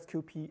 convex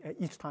QP, at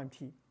each time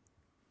t.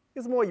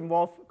 It's more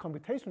involved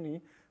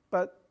computationally,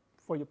 but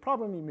for your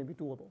problem, it may be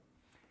doable.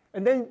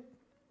 And then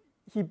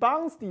he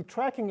bounds the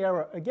tracking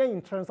error, again,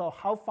 in terms of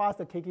how fast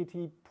the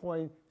KKT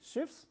point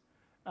shifts,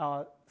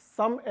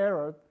 some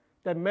error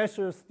that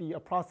measures the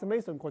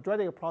approximation,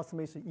 quadratic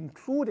approximation,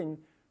 including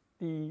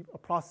the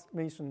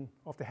approximation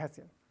of the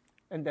Hessian,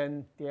 and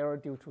then the error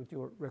due to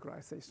dual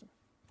regularization.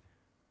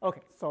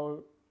 OK,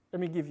 so let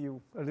me give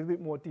you a little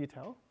bit more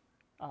detail.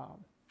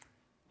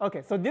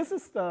 OK, so this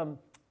is the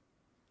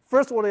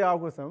first order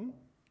algorithm,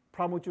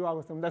 primal-dual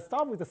algorithm. Let's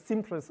start with the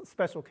simplest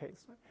special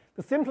case. Right?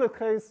 The simplest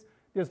case,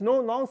 there's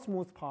no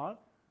non-smooth part.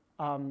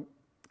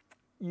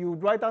 You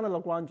write down the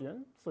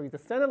Lagrangian. So the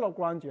standard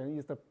Lagrangian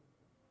is the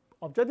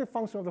objective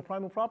function of the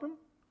primal problem.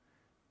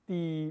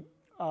 The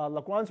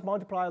Lagrange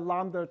multiply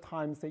lambda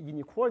times the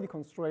inequality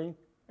constraint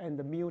and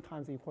the mu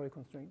times the equality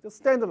constraint. The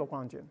standard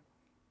Lagrangian.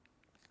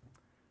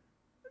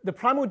 The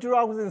primal-dual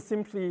algorithm is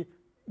simply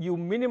you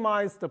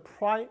minimize the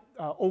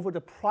over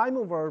the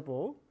primal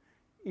variable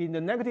in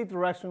the negative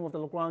direction of the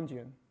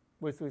Lagrangian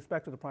with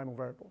respect to the primal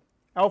variable.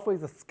 Alpha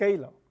is a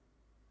scalar,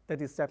 that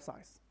is step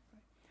size.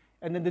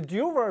 And then the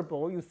dual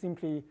variable, you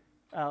simply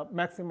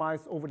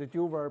maximize over the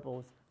dual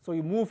variables. So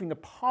you move in the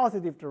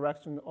positive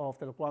direction of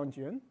the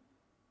Lagrangian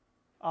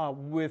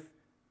with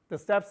the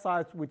step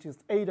size, which is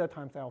eta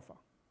times alpha.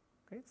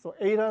 Okay? So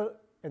eta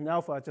and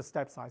alpha are just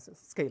step sizes,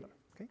 scalar.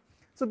 Okay?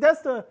 So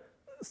that's the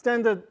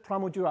standard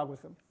primal-dual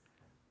algorithm.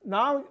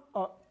 Now,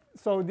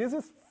 so this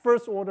is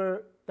first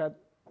order that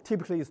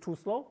typically is too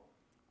slow.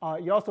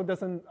 It also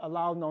doesn't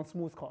allow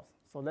non-smooth cost.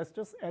 So let's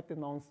just add the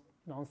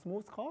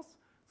non-smooth cost.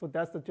 So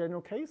that's the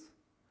general case.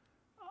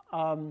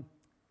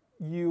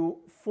 You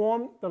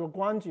form the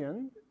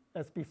Lagrangian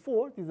as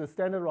before. This is a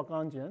standard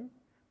Lagrangian.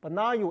 But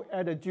now you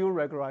add a dual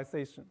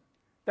regularization.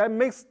 That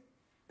makes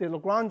the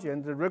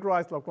Lagrangian, the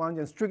regularized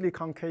Lagrangian, strictly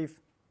concave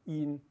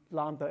in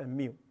lambda and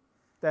mu.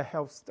 That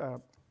helps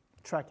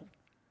tracking.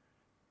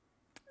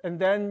 And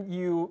then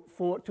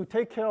to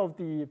take care of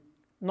the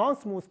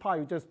non-smooth part,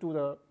 you just do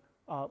the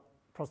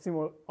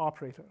proximal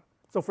operator.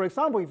 So for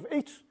example, if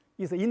h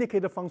is the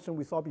indicator function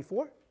we saw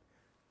before,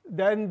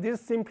 then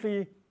this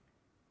simply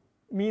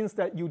means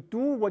that you do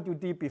what you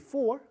did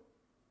before,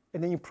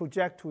 and then you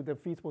project to the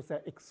feasible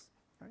set x.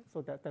 Right?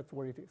 So that's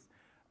what it is.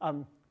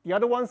 The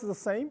other ones are the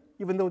same,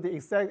 even though the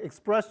exact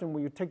expression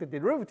when you take the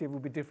derivative will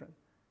be different,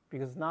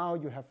 because now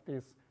you have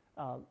this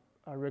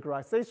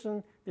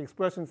regularization. The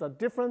expressions are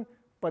different,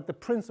 but the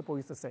principle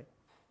is the same.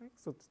 Right?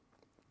 So it's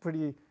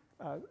pretty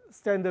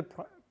standard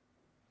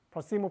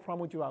proximal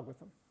primal-dual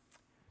algorithm.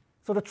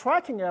 So the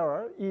tracking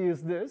error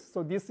is this.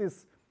 So this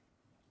is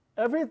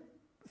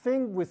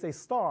everything with a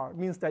star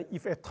means that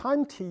if at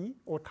time t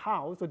or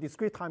tau, so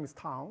discrete time is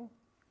tau,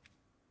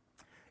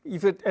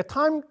 if at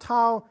time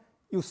tau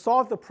you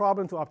solve the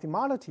problem to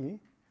optimality,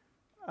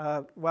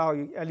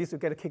 well, at least you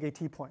get a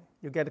KKT point.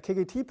 You get a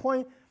KKT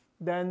point,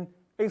 then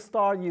A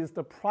star is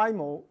the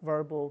primal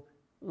variable,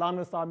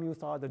 lambda star, mu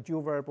star, the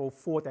dual variable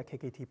for that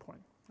KKT point.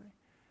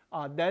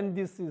 Right? Then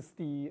this is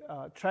the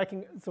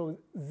tracking. So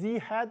z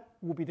hat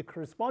will be the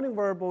corresponding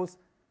variables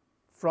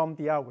from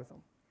the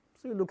algorithm.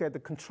 So you look at the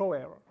control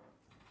error.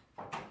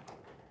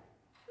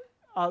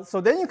 So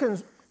then you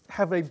can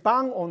have a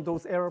bound on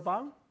those error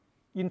bound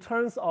in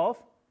terms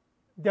of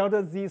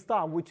delta z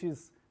star, which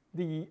is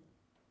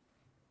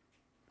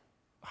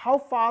how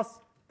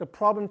fast the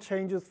problem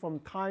changes from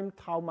time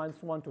tau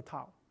minus 1 to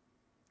tau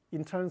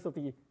in terms of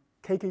the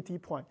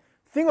KKT point.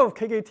 Think of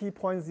KKT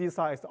point z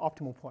star as the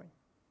optimal point.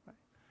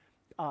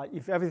 Right?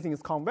 If everything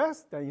is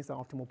convex, then it's an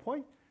optimal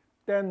point.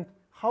 Then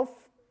how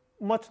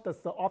much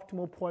does the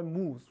optimal point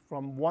move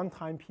from one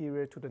time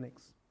period to the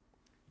next?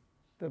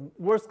 The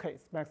worst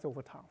case, max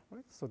over tau.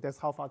 Right? So that's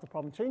how fast the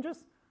problem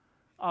changes.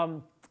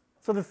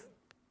 So the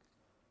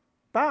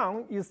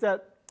bound is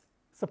that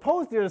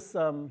suppose there's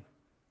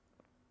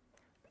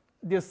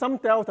some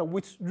delta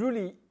which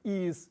really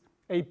is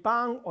a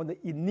bound on the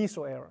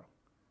initial error.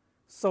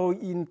 So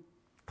in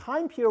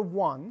time period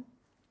 1,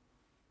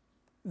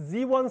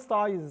 z1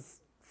 star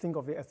is, think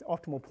of it as the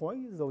optimal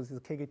point, so this is a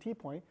KKT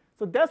point.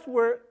 So that's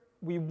where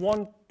we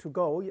want to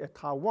go at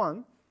tau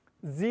 1.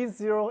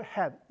 z0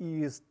 hat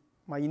is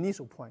my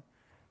initial point.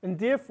 And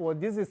therefore,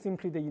 this is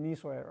simply the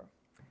initial error.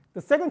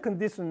 The second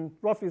condition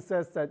roughly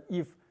says that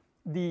if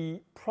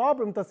the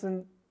problem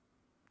doesn't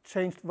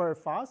change very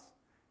fast,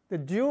 the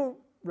dual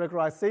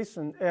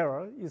regularization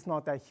error is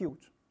not that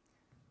huge.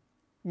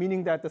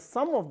 meaning that the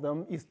sum of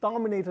them is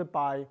dominated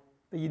by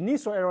the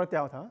initial error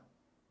delta,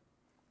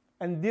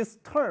 and this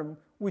term,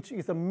 which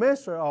is a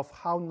measure of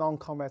how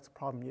non-convex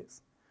problem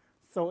is.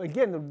 So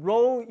again, the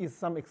rho is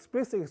some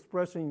explicit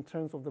expression in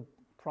terms of the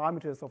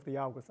parameters of the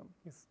algorithm.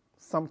 It's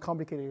some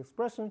complicated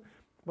expression,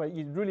 but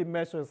it really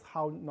measures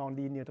how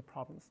nonlinear the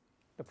problem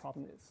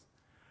is.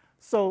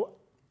 So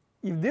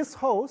if this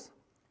holds,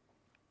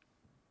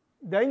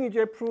 then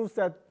EJ proves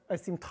that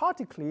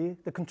asymptotically,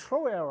 the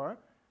control error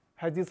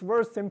has this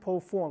very simple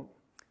form.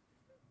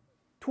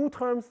 Two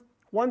terms,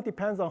 one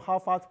depends on how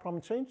fast the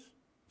problem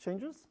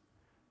changes,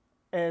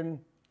 and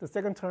the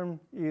second term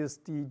is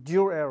the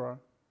dual error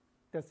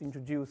that's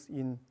introduced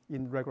in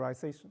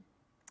regularization.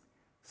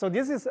 So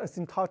this is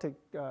asymptotic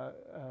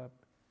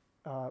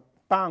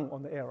bound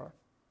on the error.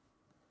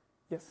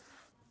 Yes?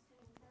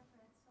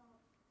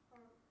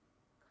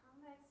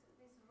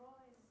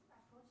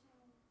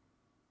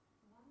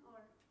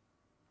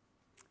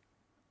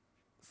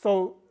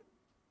 So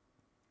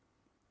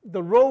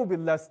the rho will be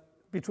less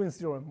between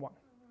 0 and 1.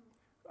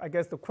 I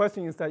guess the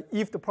question is that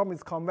if the problem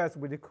is convex,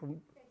 will it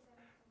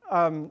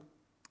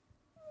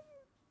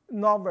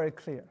not very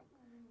clear.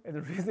 And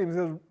the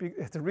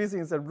reason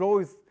is that rho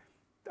is,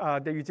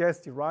 that you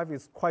just derived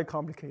is quite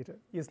complicated.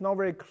 It's not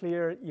very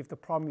clear if the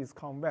problem is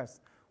convex,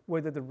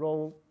 whether the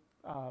rho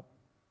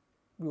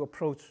will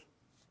approach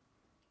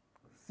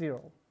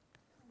 0.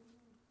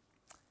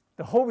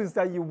 The hope is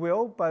that you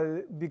will,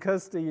 but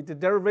because the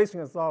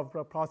derivation is of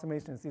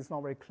approximations, it's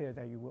not very clear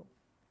that you will.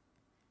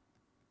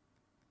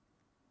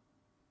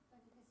 But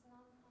if it's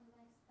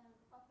non-convex, then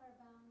upper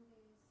bound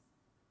is,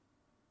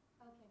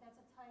 okay, that's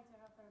a tighter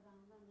upper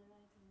bound on the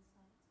right-hand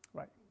side.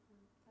 Right.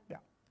 Yeah.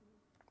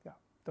 Yeah.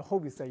 The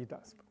hope is that it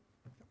does.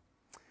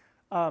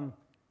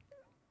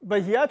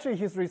 But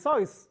his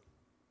result is,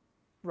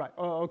 right,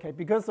 okay,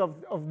 because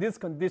of this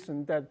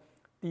condition that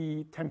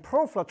the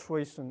temporal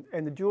fluctuation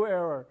and the dual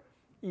error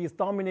is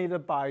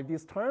dominated by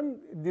this term,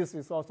 this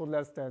is also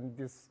less than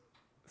this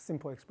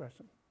simple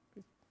expression.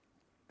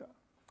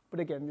 But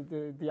again,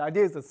 the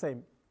idea is the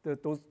same.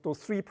 Those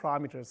three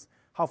parameters,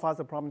 how fast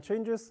the problem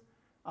changes,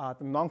 the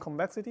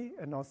non-convexity,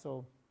 and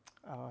also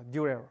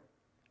dual error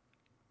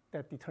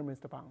that determines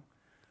the bound.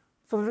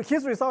 So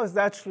his result is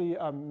actually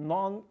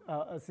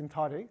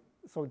non-asymptotic.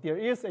 So there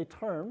is a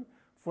term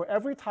for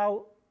every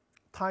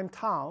time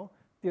tau,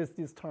 there's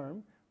this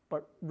term,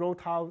 but rho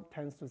tau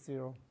tends to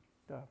 0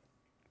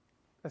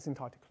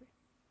 asymptotically.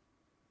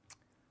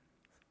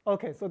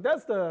 Okay, so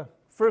that's the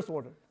first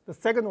order, the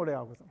second order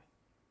algorithm.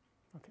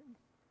 Okay.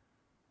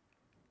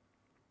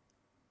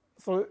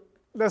 So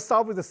let's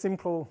start with a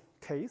simple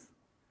case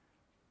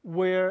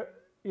where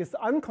it's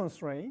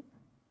unconstrained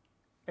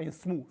and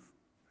smooth.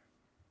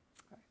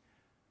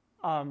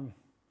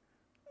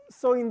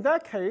 So in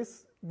that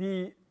case,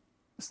 the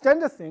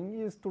standard thing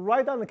is to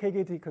write down the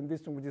KKT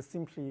condition, which is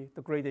simply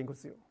the gradient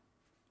equals 0.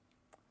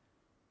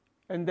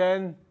 And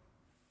then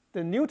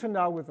the Newton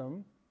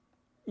algorithm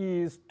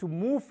is to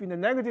move in the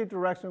negative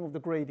direction of the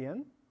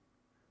gradient,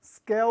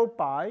 scaled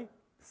by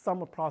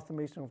some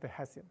approximation of the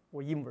Hessian,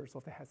 or inverse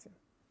of the Hessian.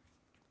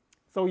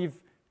 So if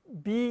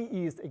B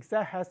is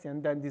exact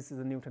Hessian, then this is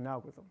a Newton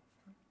algorithm.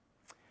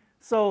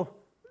 So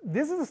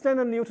this is a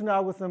standard Newton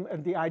algorithm,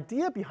 and the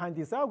idea behind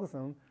this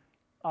algorithm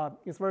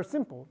is very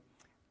simple,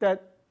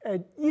 that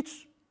at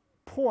each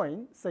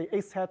point, say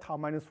x hat tau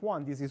minus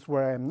 1, this is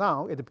where I am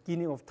now, at the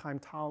beginning of time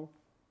tau,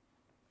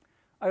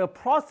 I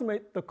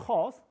approximate the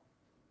cost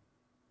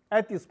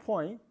at this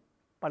point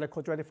by the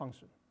quadratic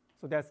function.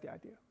 So that's the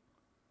idea.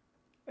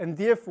 And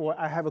therefore,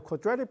 I have a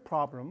quadratic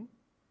problem,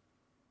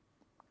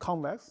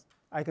 convex.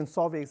 I can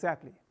solve it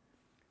exactly.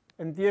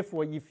 And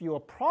therefore, if you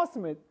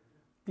approximate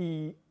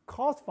the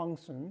cost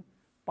function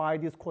by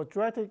this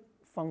quadratic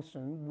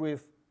function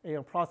with an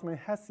approximate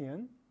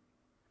Hessian,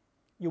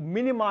 you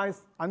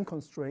minimize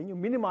unconstrained, you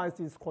minimize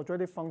this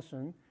quadratic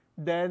function,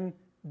 then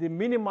the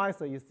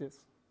minimizer is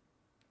this.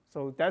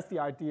 So that's the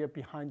idea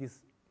behind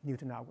this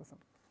Newton algorithm.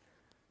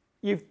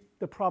 If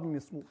the problem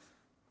is smooth,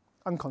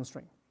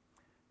 unconstrained.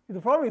 If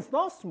the problem is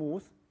not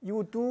smooth, you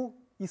would do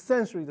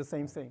essentially the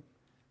same thing.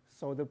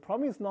 So the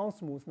problem is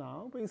non-smooth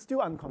now, but it's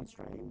still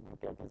unconstrained.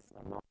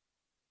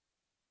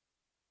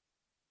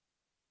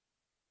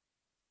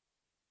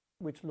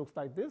 Which looks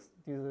like this.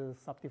 This is a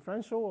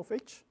subdifferential of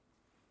H.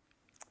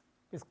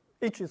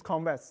 H is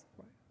convex,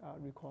 right,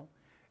 recall.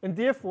 And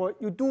therefore,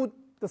 you do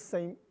the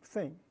same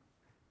thing.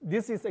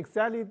 This is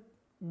exactly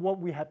what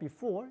we had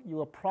before.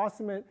 You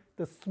approximate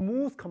the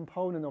smooth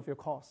component of your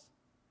cost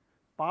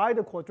by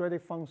the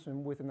quadratic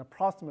function with an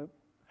approximate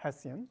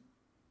Hessian.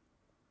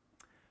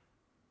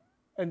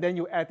 And then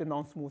you add the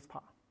non-smooth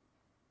part.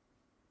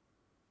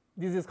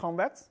 This is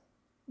convex.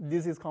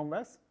 This is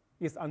convex.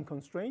 It's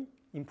unconstrained.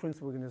 In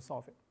principle, we're going to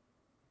solve it.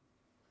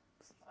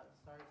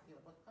 Sorry, Steve,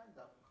 what kind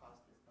of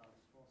cost is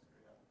non-smooth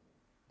in reality?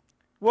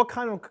 What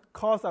kind of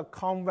costs are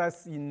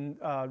convex in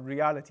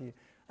reality?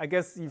 I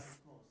guess if,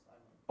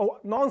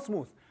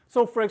 non-smooth.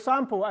 So for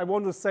example, I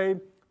want to say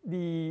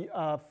the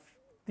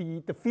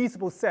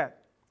feasible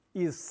set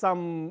is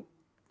some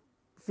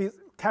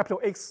capital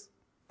X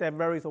that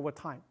varies over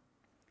time.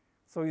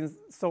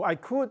 So I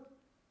could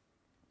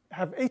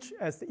have h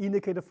as the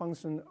indicator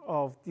function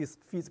of this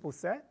feasible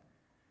set,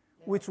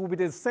 which will be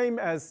the same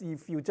as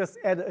if you just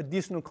add an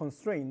additional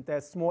constraint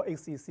that small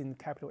x is in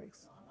capital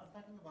X. I'm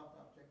talking about the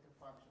objective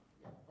function.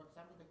 Yeah. For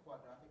example, the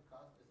quadratic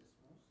cost is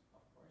smooth,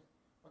 of course.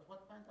 But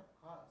what kind of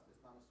cost is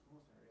not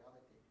smooth in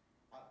reality?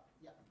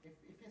 Yeah, if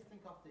you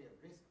think of the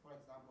risk, for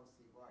example,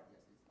 C bar, yes,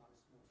 it's not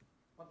smooth.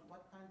 But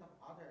what kind of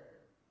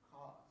other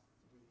costs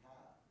we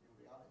have in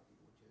reality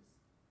which is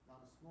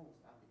not smooth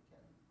and we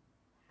can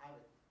have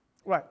it?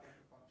 Right.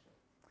 Function?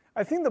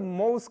 I think the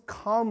most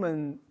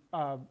common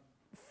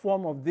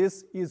form of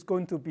this is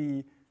going to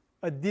be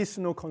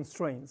additional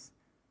constraints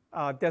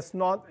that's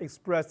not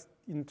expressed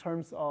in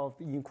terms of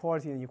the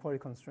inequality and equality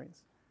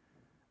constraints.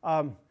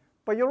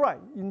 But you're right.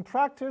 In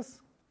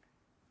practice,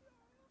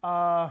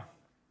 right,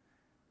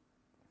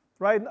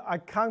 I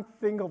can't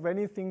think of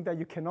anything that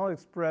you cannot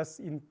express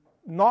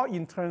not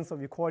in terms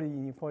of equality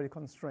and inequality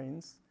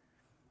constraints.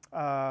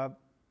 Yeah.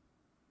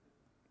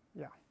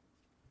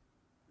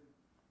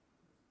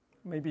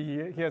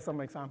 Maybe here's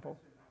some example.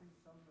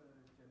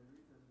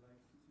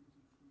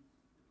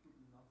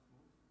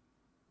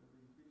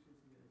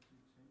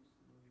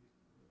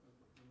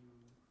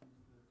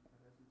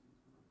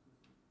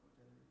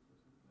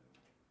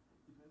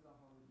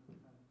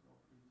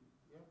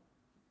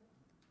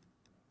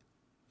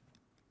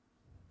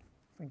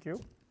 Thank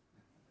you.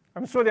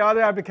 I'm sure there are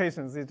other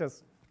applications. It's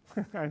just,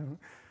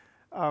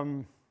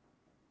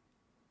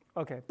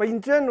 okay. But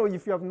in general,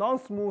 if you have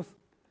non-smooth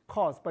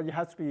cost, but it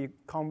has to be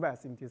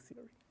convex in this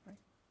theory. Right?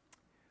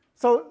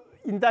 So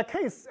in that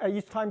case, at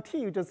each time t,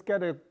 you just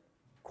get a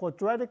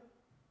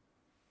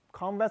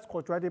convex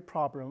quadratic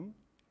problem.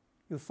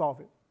 You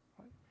solve it.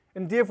 Right?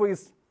 And therefore, it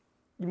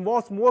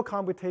involves more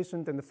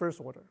computation than the first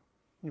order.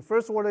 In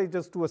first order, you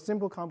just do a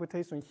simple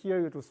computation. Here,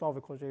 you have to solve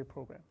a quadratic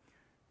program.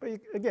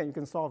 But again, you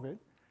can solve it.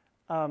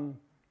 And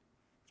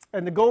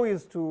the goal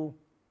is to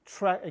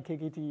track a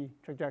KKT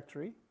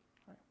trajectory,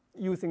 right,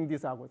 using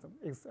this algorithm,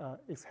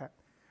 X hat.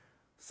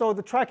 So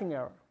the tracking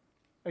error,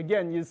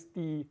 again, is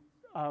the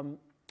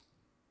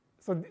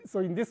so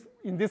in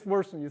this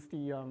version is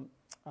the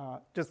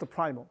just the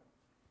primal.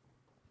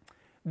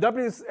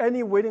 W is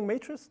any weighting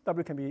matrix.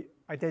 W can be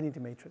identity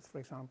matrix, for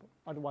example.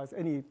 Otherwise,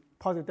 any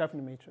positive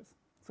definite matrix.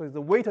 So it's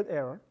a weighted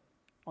error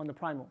on the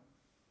primal.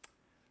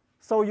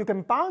 So you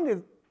can bound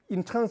it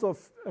in terms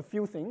of a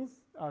few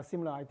things.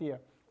 Similar idea.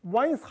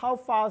 One is how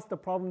fast the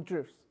problem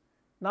drifts.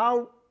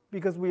 Now,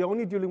 because we're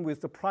only dealing with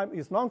the prime,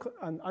 it's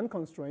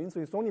unconstrained, so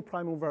it's only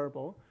primal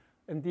variable,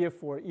 and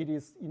therefore it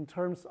is in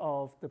terms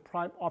of the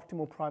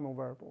optimal primal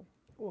variable,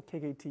 or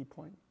KKT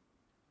point.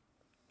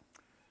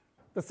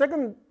 The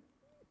second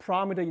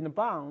parameter in the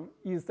bound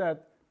is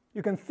that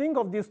you can think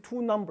of these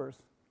two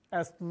numbers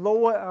as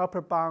lower and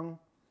upper bound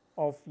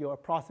of your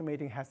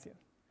approximating Hessian.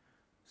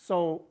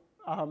 So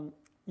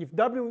if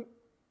W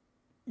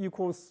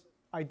equals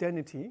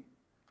identity,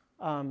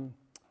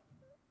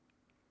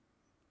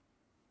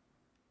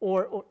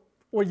 or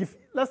if,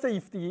 let's say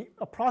if the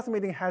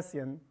approximating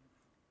Hessian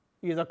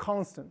is a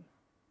constant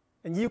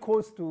and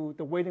equals to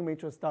the weighting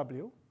matrix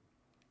W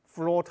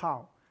for all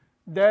tau,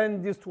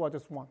 then these two are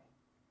just one.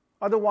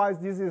 Otherwise,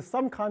 this is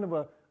some kind of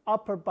a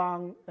upper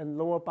bound and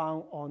lower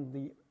bound on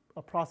the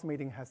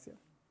approximating Hessian.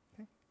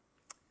 Okay?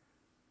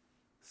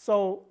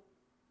 So,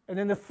 and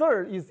then the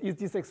third is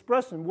this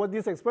expression. What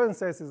this expression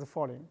says is the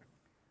following.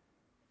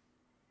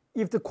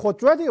 If the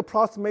quadratic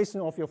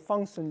approximation of your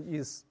function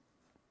is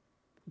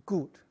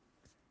good,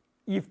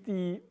 if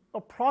the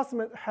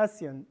approximate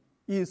Hessian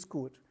is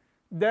good,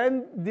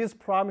 then this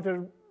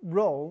parameter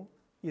rho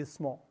is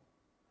small.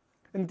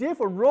 And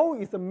therefore, rho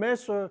is the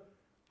measure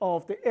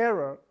of the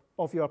error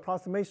of your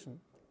approximation,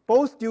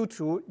 both due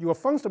to your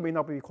function may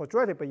not be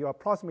quadratic, but you're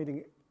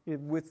approximating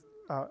it with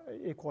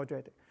a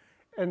quadratic,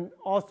 and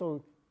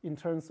also in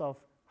terms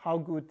of how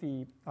good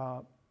the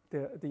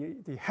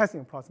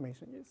Hessian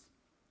approximation is.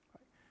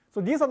 So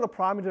these are the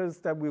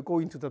parameters that will go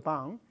into the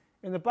bound,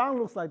 and the bound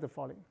looks like the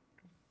following.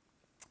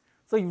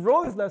 So if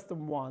rho is less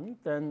than 1,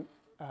 then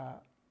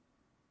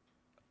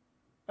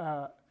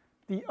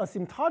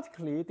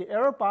asymptotically, the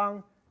error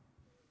bound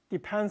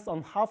depends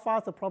on how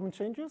fast the problem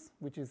changes,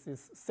 which is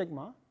this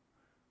sigma.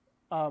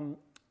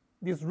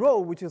 This rho,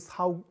 which is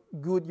how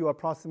good your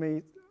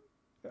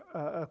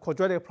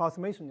quadratic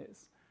approximation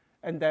is,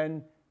 and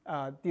then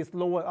this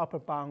lower upper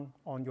bound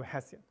on your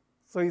Hessian.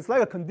 So it's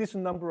like a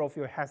condition number of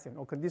your Hessian,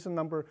 or condition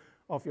number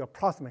of your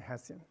approximate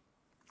Hessian.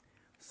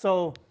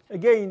 So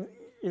again,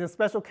 in a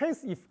special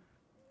case, if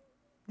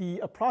the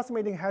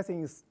approximating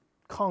Hessian is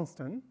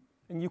constant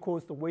and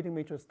equals the weighting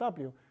matrix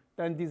W,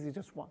 then this is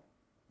just 1.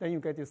 Then you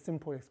get this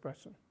simple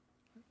expression.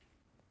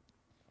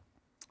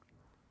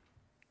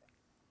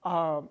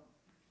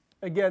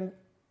 Again,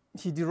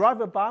 he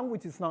derived a bound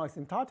which is not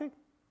asymptotic.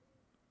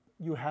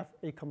 You have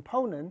a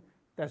component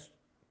that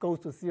goes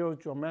to 0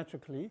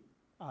 geometrically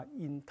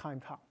in time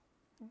tau.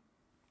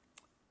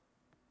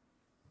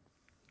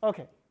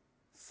 Okay,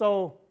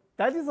 so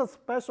that is a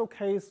special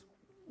case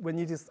when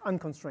it is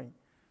unconstrained.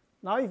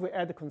 Now if we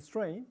add the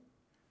constraint,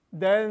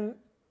 then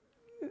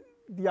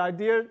the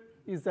idea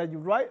is that you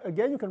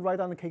can write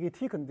down the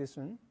KKT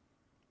condition,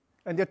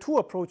 and there are two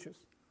approaches.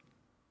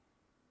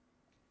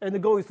 And the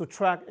goal is to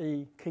track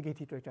a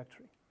KKT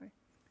trajectory. Right?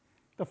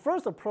 The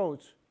first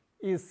approach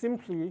is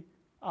simply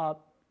to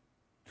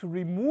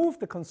remove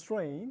the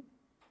constraint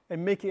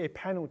and make it a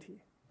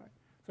penalty. Right?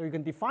 So you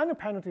can define a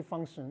penalty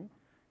function.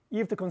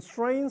 If the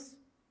constraints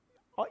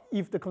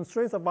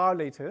are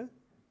violated,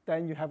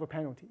 then you have a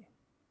penalty.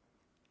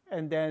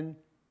 And then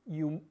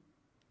you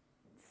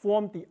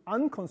form the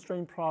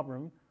unconstrained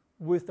problem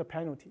with the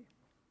penalty.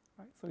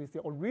 Right? So it's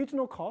the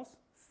original cost,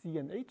 C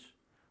and H,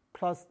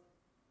 plus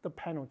the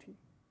penalty,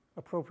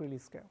 appropriately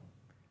scaled.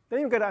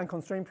 Then you get an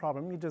unconstrained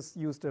problem. You just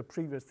use the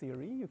previous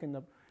theory. You can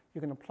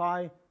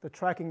apply the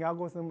tracking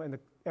algorithm and the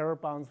error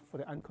bounds for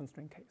the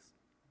unconstrained case.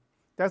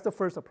 That's the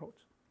first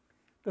approach.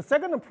 The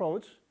second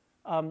approach,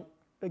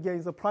 again,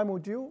 is a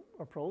primal-dual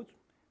approach.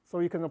 So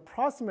you can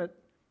approximate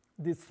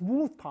the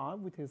smooth part,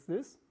 which is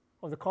this,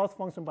 of the cost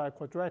function by a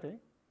quadratic,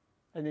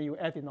 and then you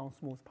add the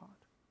non-smooth part.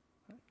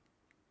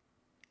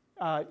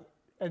 Right?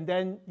 And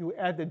then you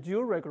add the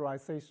dual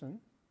regularization,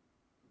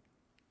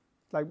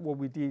 like what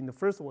we did in the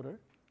first order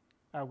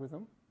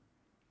algorithm.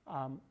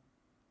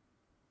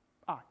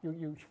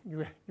 You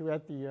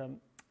add the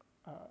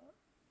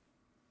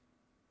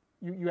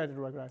you add the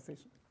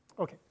regularization.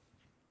 Okay.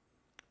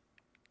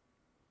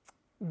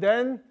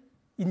 Then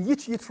in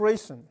each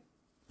iteration,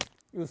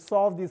 you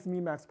solve this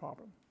min-max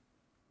problem.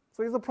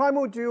 So it's a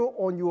primal-dual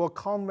on your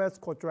convex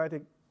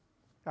quadratic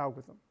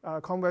algorithm,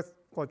 convex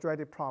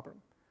quadratic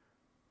problem.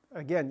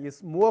 Again,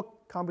 it's more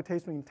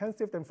computationally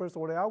intensive than first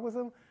order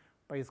algorithm,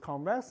 but it's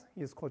convex,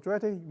 it's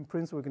quadratic. In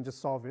principle, you can just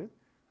solve it.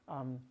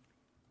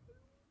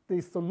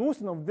 The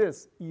solution of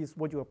this is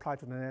what you apply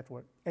to the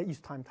network at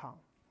each time tau.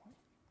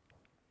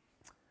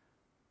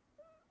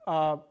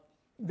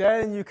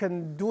 Then you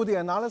can do the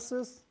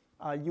analysis.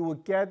 You will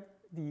get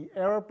the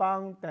error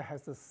bound that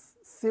has a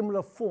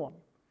similar form,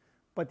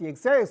 but the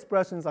exact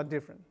expressions are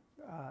different.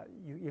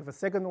 You have a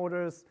second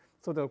orders,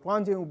 so the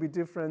Lagrangian will be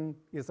different.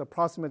 It's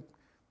approximate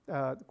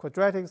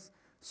quadratics.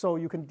 So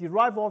you can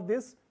derive all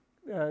this.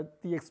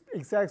 The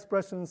exact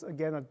expressions,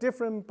 again, are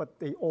different, but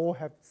they all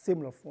have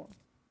similar form,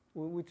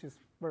 which is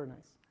very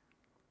nice.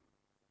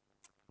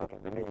 Okay,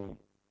 let me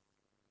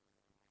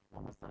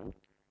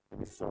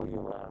show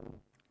you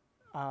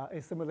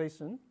a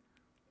simulation.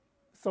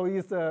 So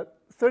it's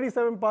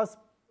 37 bus,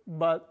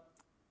 but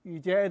you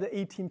get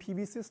 18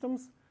 PV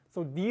systems.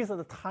 So these are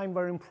the time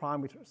varying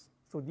parameters.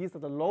 So these are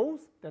the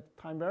loads that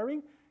are time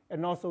varying,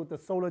 and also the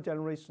solar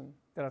generation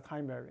that are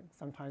time varying.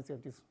 Sometimes you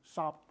have this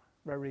sharp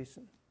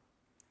variation.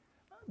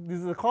 This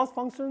is a cost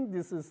function.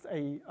 This is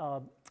a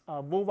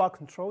Volva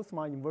control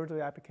smart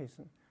inverter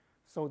application.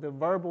 So the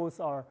variables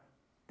are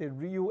the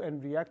real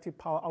and reactive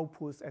power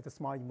outputs at the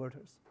smart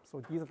inverters.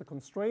 So these are the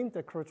constraints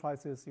that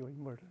characterizes your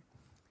inverter.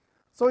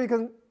 So you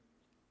can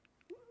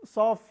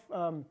solve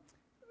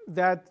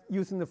that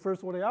using the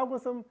first order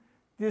algorithm.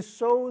 This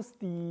shows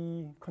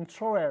the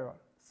control error.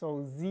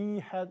 So Z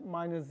hat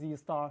minus Z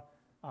star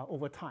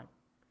over time.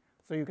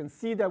 So you can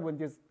see that when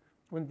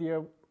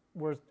there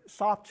were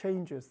sharp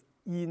changes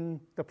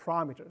in the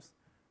parameters,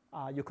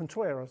 your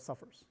control error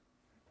suffers.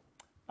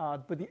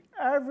 But the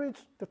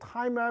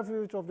time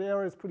average of the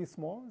error is pretty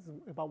small.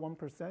 It's about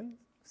 1%.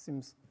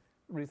 Seems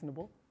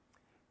reasonable.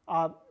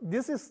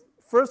 This is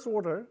first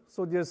order,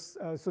 so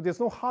there's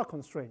no hard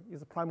constraint.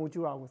 It's a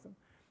primal-dual algorithm.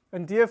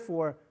 And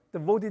therefore, the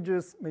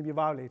voltages may be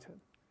violated.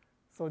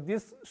 So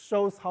this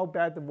shows how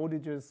bad the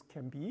voltages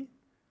can be.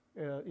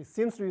 It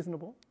seems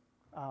reasonable.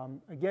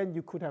 Again,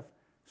 you could have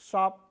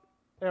sharp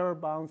error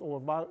bounds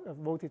or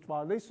voltage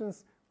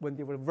violations when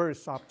there were very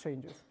sharp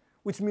changes,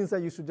 which means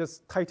that you should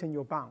just tighten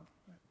your bound.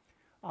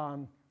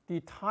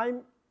 The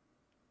time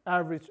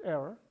average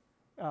error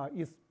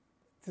is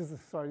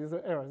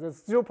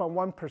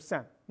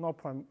 0.1%, not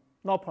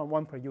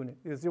 0.1 per unit.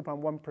 It's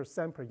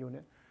 0.1% per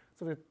unit.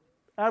 So the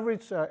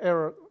average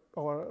error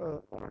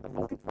or the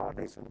voltage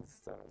violation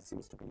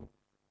seems to be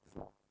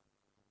small.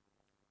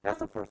 That's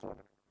the first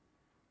order.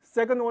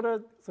 Second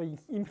order, so you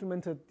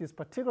implemented this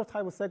particular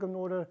type of second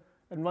order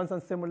and run some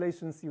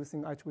simulations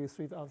using actually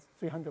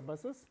 300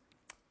 buses.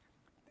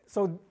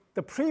 So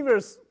the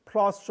previous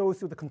plot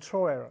shows you the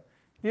control error.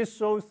 This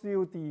shows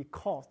you the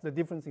cost, the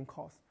difference in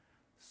cost.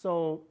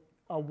 So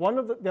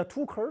there are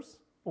two curves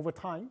over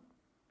time.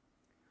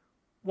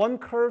 One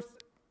curve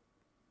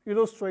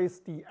illustrates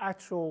the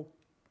actual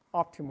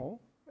optimal,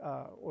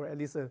 or at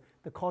least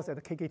the cost at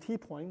the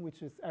KKT point,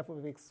 which is f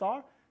of x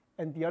star,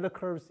 and the other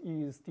curve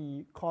is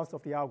the cost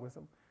of the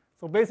algorithm.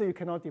 So basically, you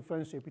cannot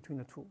differentiate between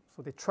the two.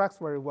 So they track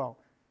very well.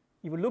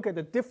 If you look at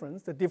the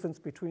difference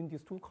between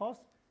these two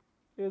costs,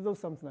 it looks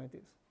something like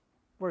this.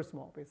 Very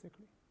small,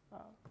 basically,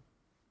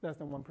 less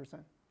than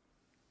 1%.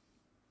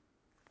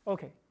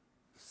 OK,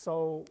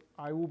 so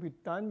I will be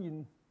done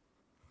in,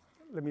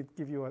 let me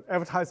give you an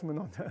advertisement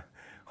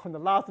on the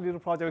last little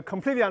project,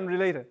 completely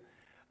unrelated.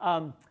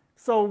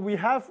 So we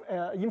have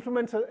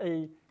implemented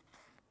a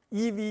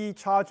EV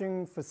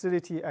charging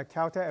facility at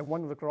Caltech, at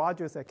one of the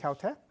garages at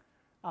Caltech.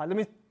 Let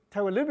me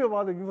tell you a little bit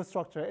about the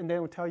infrastructure, and then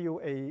I'll tell you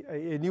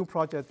a new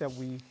project that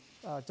we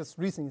just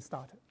recently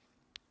started.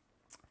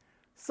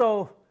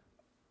 So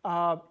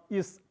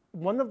is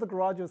one of the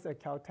garages at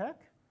Caltech.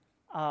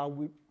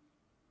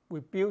 We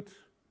built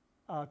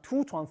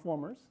 2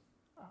 transformers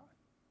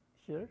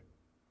here,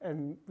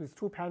 and with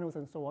 2 panels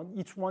and so on.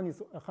 Each one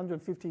is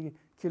 150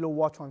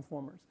 kilowatt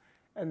transformers,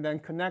 and then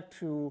connect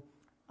to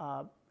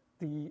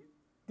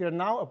there are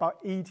now about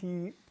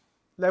 80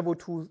 level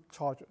 2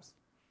 chargers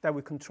that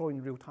we control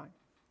in real time.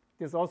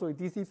 There's also a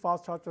DC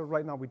fast charger.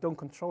 Right now, we don't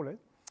control it.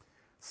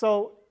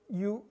 So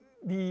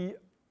the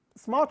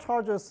smart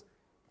chargers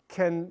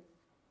can,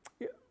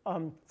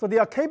 so they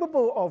are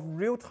capable of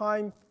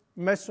real-time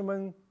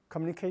measurement,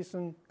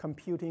 communication,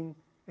 computing,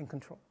 and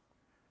control.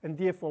 And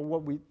therefore,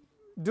 what we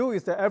do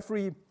is that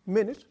every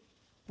minute,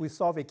 we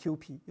solve a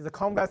QP. It's a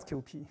convex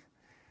QP.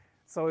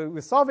 So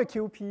we solve a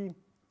QP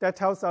that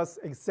tells us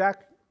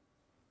exact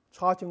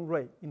charging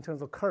rate in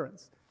terms of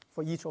currents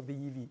for each of the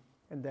EV.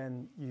 And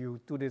then you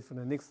do this for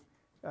the next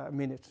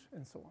minute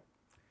and so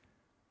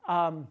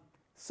on.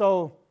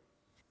 So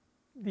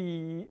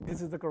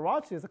this is the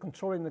garage. There's a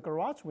controller in the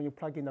garage. When you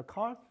plug in the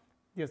car,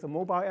 there's a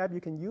mobile app you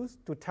can use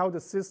to tell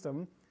the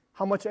system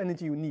how much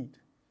energy you need.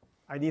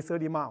 I need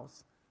 30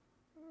 miles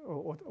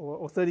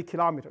or 30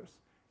 kilometers.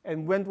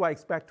 And when do I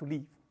expect to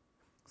leave?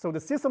 So the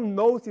system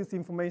knows this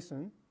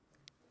information,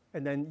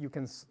 and then you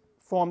can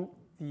form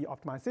the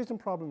optimization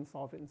problem,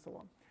 solve it, and so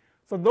on.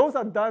 So those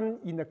are done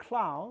in the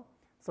cloud.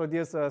 So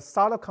there's a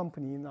startup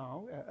company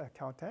now at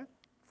Caltech.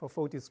 For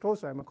full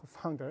disclosure, I'm a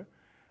co-founder.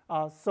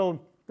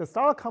 So the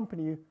startup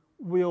company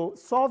will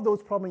solve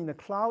those problems in the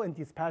cloud and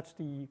dispatch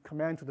the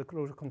command to the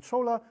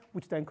controller,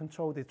 which then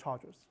control the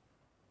chargers.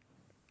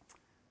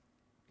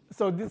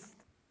 So this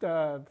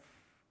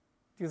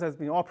has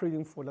been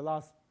operating for the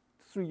last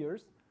 3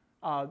 years.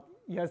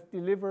 It has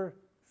delivered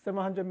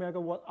 700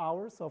 megawatt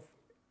hours of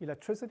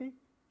electricity.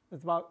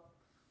 It's about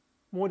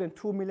more than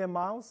 2 million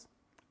miles,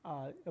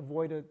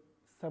 avoided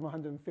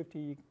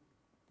 750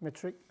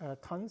 metric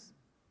tons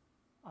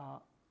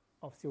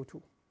of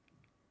CO2.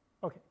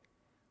 Okay,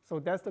 so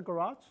that's the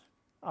garage.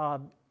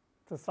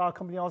 The startup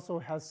company also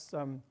has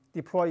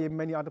deployed in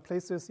many other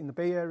places in the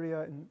Bay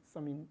Area and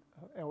some in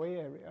LA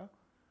area.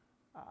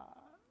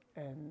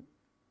 And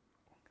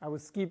I will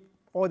skip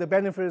all the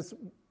benefits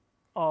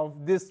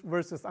of this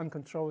versus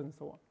uncontrolled and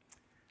so on.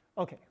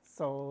 Okay,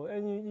 so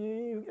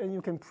and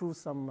you can prove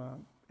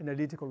some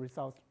analytical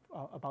results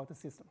about the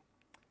system.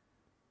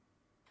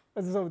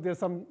 And so there's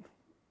some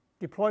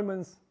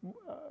deployments,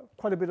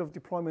 quite a bit of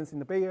deployments in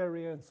the Bay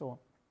Area and so on.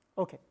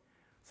 Okay,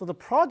 so the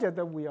project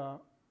that we are,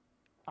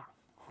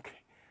 okay.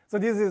 So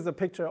this is a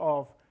picture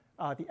of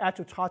the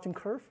actual charging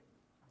curve.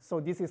 So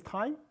this is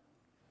time.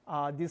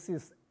 This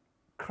is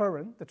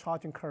current, the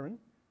charging current.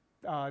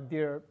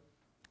 There are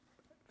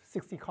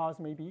 60 cars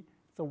maybe.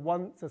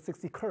 So it's a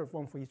 60 curve,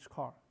 one for each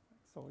car.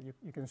 So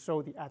you can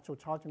show the actual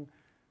charging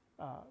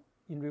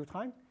in real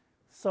time.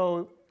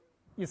 So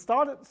we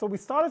started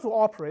to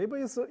operate, but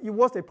it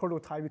was a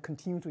prototype. We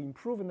continued to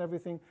improve and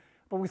everything.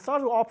 But we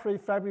started to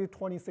operate February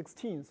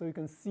 2016. So you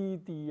can see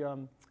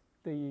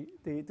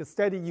the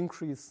steady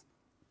increase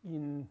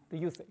in the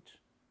usage.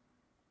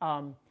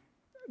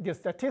 The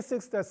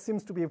statistics that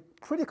seems to be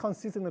pretty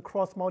consistent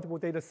across multiple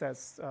data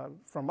sets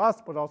from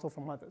us, but also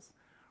from others.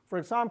 For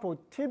example,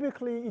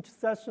 typically each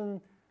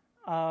session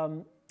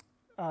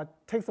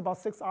takes about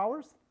 6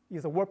 hours.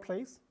 It's a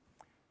workplace.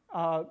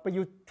 But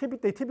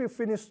they typically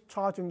finish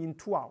charging in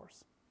 2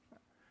 hours.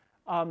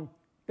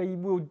 They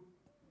will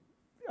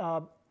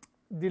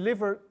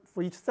deliver,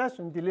 for each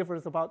session,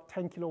 delivers about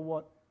 10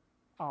 kilowatt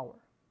hour.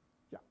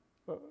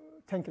 Yeah,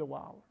 10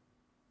 kilowatt hour.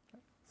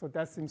 Okay. So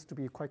that seems to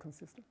be quite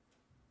consistent.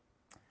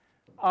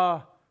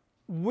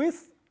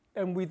 With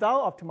and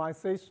without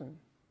optimization,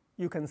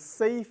 you can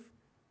save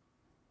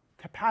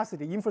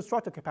capacity,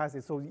 infrastructure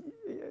capacity. So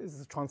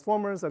it's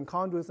transformers and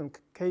conduits and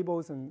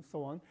cables and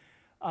so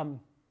on.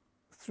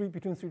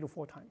 Between 3 to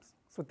 4 times.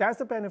 So that's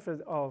the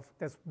benefit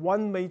that's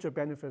one major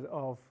benefit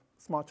of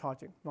smart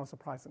charging, not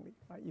surprisingly.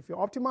 Right? If you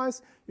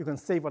optimize, you can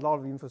save a lot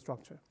of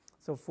infrastructure.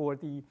 So for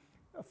the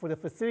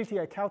facility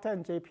at Caltech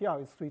and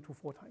JPL, it's 3 to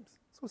 4 times.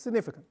 So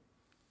significant.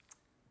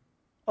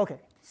 Okay,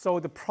 so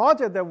the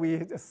project that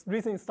we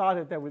recently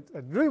started that I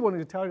really wanted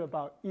to tell you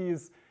about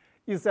is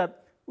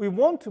that we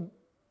want to,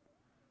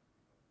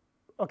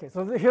 okay,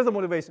 so here's the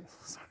motivation.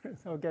 Sorry,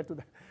 I'll get to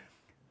that.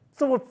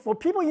 So for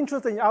people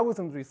interested in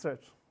algorithm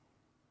research,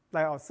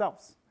 like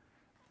ourselves,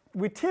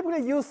 we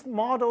typically use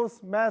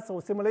models, math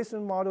or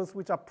simulation models,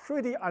 which are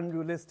pretty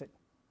unrealistic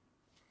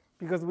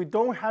because we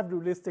don't have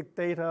realistic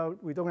data,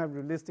 we don't have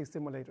realistic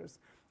simulators,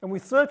 and we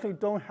certainly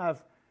don't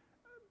have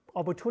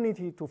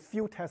opportunity to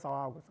field test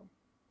our algorithm.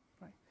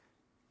 Right?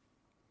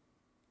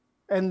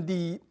 And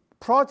the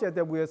project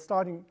that we are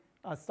starting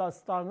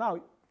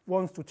now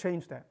wants to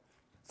change that.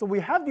 So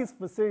we have this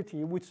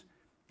facility, which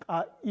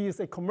is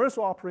a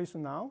commercial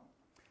operation now,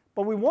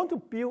 but we want to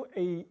build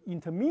an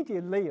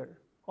intermediate layer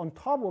on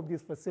top of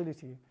this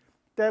facility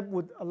that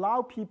would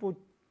allow people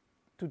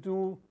to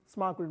do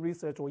smart grid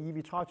research or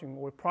EV charging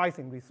or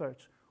pricing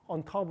research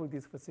on top of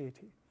this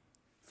facility.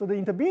 So the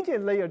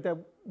intermediate layer that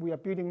we are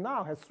building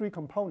now has 3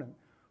 components.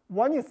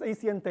 One is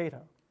ACN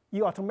data.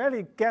 You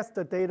automatically get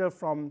the data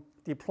from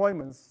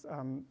deployments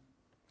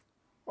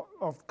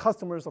of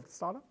customers of the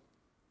startup,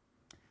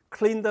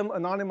 clean them,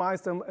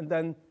 anonymize them, and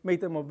then make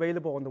them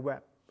available on the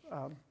web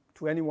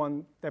to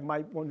anyone that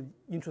might want to be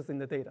interested in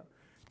the data.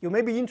 You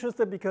may be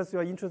interested because you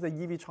are interested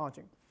in EV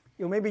charging.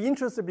 You may be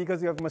interested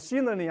because you have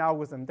machine learning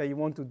algorithm that you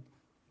want to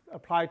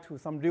apply to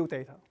some real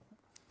data.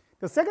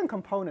 The second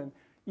component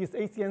is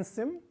ACN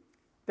Sim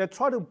that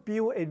try to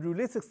build a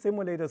realistic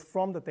simulators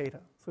from the data.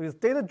 So it's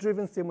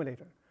data-driven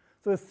simulator.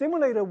 So the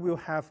simulator will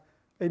have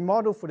a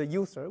model for the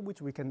user,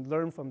 which we can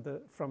learn from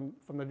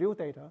the real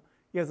data.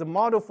 It has a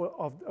model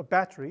of a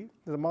battery.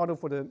 There's a model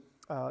for the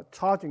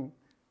charging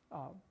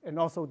and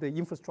also the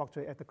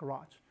infrastructure at the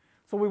garage.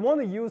 So we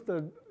want to use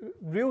the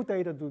real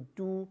data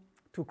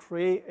to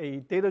create a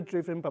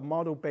data-driven but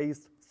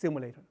model-based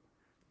simulator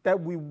that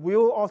we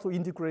will also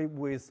integrate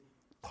with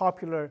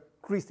popular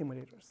grid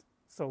simulators,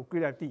 so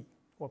GridID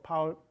or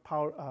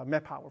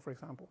MapPower, for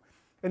example.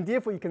 And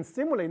therefore, you can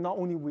simulate not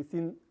only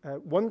within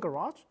one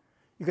garage,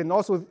 you can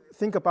also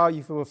think about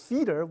if you're a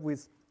feeder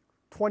with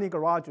 20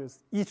 garages,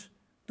 each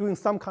doing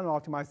some kind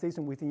of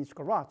optimization within each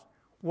garage,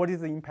 what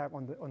is the impact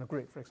on the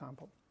grid, for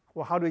example?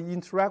 Or how do you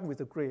interact with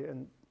the grid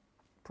and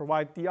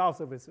provide DR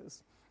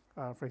services,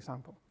 for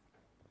example.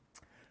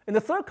 And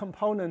the third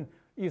component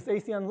is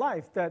ACN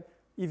Life, that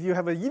if you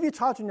have an EV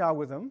charging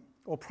algorithm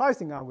or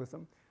pricing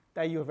algorithm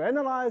that you have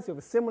analyzed, you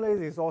have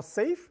simulated, it's all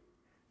safe,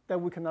 that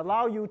we can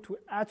allow you to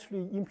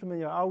actually implement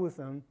your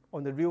algorithm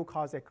on the real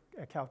cars at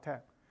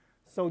Caltech.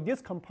 So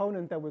this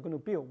component that we're going to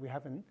build,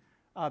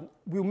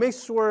 we'll make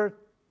sure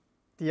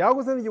the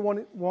algorithm you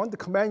want, the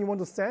command you want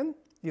to send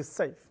is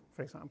safe,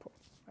 for example.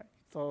 Right?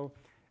 So,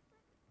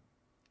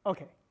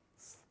 okay.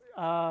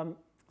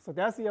 So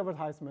that's the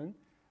advertisement.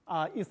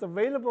 It's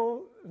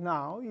available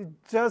now.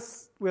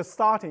 We're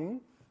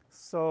starting.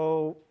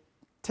 So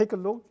take a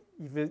look.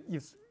 If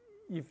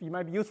it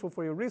might be useful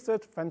for your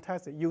research,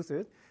 fantastic, use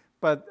it.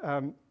 But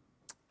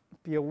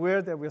be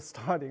aware that we're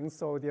starting,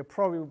 so there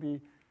probably will be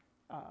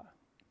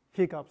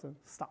hiccups and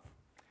stuff.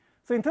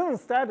 So in terms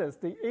of status,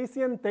 the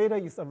ACN data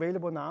is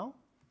available now.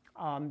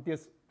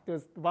 There's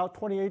about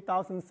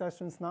 28,000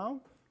 sessions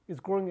now. It's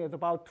growing at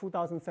about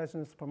 2,000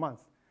 sessions per month.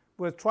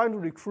 We're trying to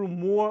recruit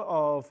more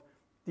of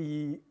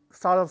the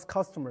startups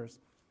customers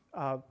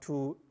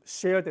to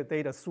share the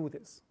data through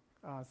this.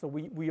 So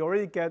we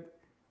already get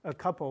a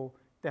couple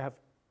that have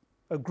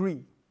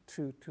agreed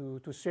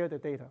to share the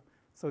data.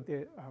 So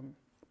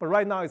but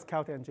right now it's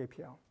Caltech and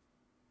JPL.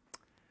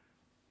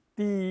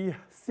 The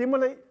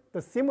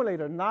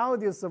simulator, now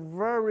there's a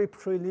very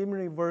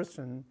preliminary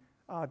version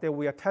that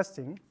we are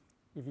testing.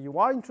 If you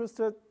are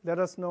interested, let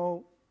us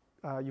know.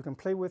 You can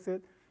play with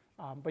it,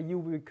 but you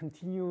will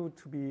continue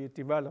to be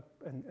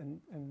developed and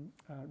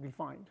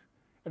refined.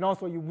 And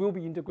also, you will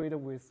be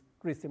integrated with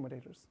grid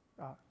simulators.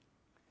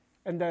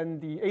 And then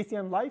the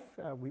ACN Life,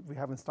 we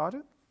haven't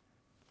started.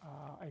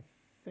 I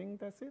think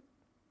that's it.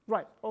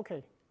 Right,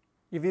 OK.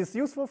 If it's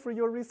useful for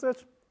your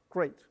research,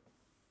 great.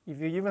 If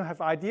you even have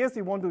ideas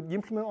you want to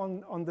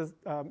implement on this,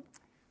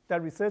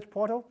 that research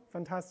portal,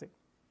 fantastic.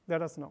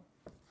 Let us know.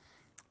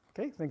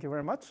 OK, thank you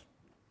very much.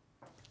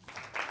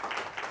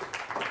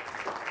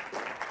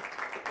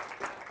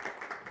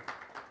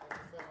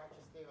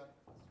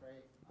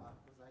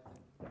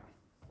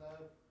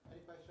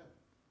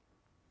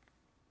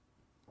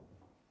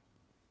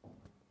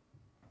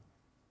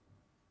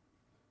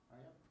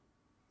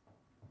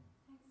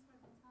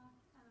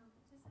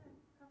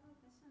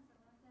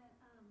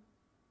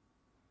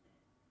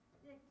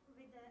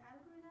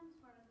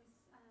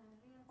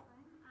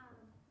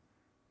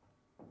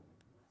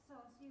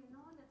 You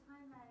know the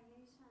time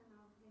variation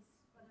of this,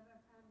 whatever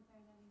parameter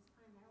that is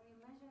time, or you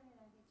measure it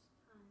at each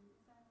time, is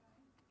that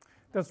right?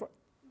 That's right.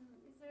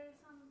 Is there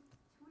some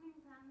tuning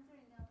parameter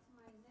in the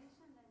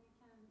optimization that you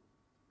can,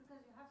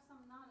 because you have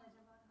some knowledge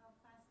about how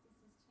fast this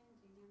is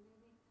changing, and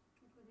maybe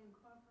you could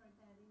incorporate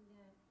that in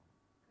the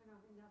kind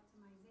of in the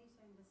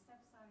optimization, in the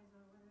step size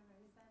or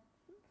whatever. Is that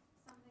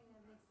something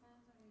that makes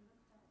sense, or you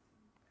looked at?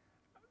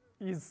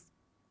 It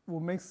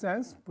will make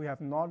sense. We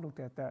have not looked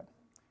at that.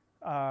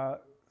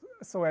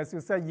 So as you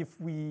said, if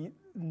we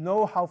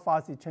know how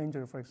fast it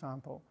changes, for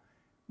example,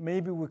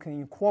 maybe we can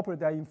incorporate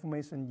that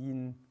information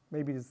in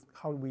maybe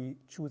how we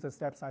choose the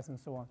step size and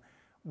so on.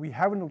 We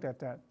haven't looked at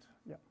that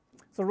yet.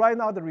 So right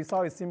now, the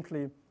result is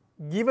simply,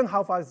 given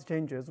how fast it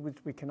changes, which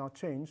we cannot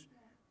change,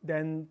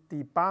 then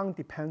the bound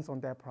depends on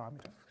that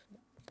parameter.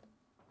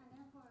 And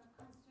then for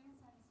constraint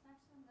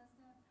satisfaction, does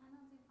the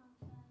penalty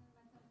function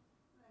method,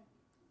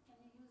 can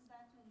you use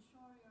that to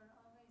ensure you're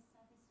always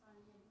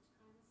satisfying at each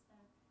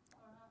time step?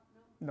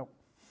 No.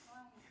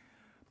 Why?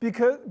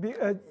 Because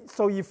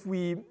so if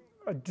we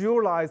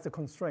dualize the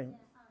constraint,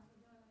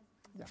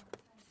 yeah,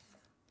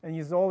 and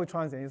it's always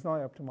transient, it's not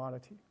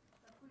optimality.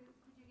 But could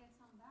you get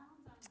some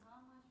bounds on how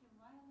much you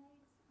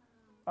violate?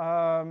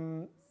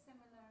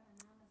 Similar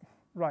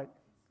Right.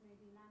 It's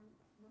maybe normal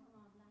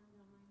lambda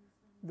minus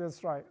lambda.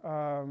 That's right. I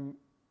don't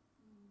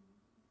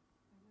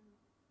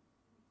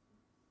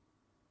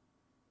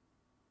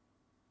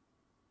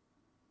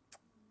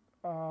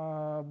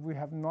know. We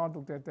have not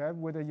looked at that.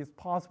 Whether it's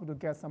possible to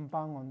get some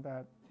bound on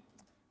that,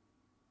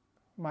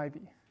 might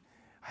be.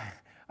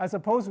 I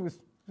suppose we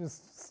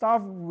just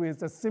start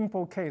with a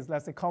simple case,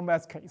 let's say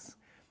convex case.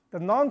 The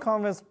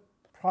non-convex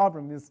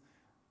problem is,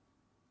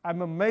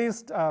 I'm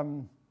amazed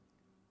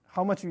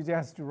how much you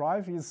just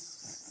derive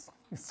is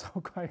so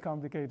quite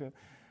complicated.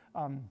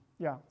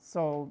 Yeah,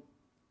 so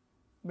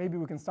maybe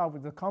we can start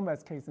with the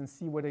convex case and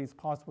see whether it's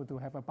possible to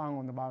have a bound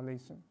on the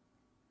violation.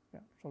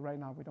 Yeah, so right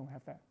now we don't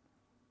have that.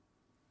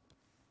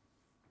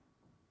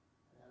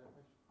 Any other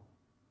questions?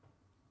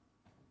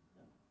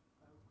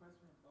 I have a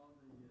question about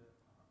the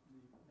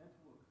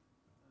network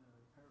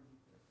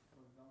parameters.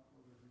 For example,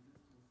 the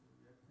resistance and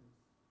reactance,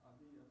 are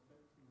they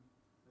affecting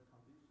the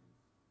conditions?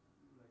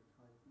 You like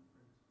try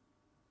different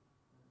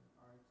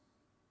Rx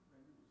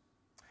values?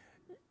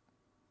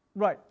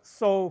 Right,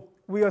 so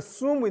we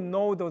assume we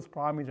know those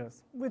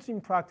parameters, which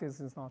in practice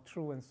is not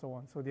true and so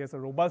on. So there's a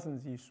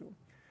robustness issue.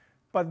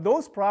 But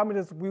those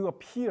parameters will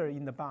appear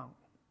in the bound.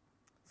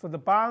 So the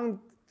bound,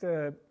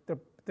 the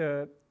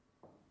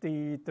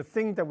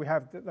thing that we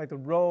have, like the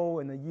rho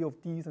and the E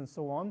of D's and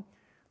so on,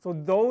 so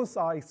those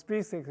are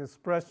explicit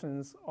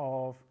expressions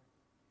of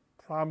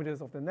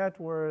parameters of the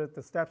network,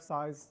 the step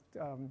size,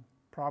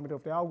 parameter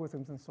of the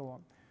algorithms, and so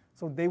on.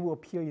 So they will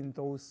appear in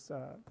those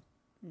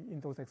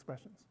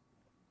expressions.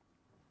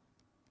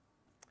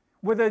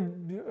 Whether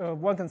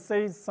one can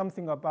say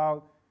something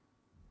about,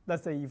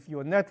 let's say, if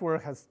your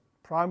network has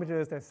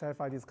parameters that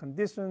satisfy this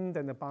condition,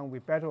 then the bound will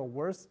be better or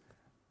worse,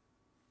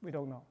 we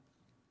don't know.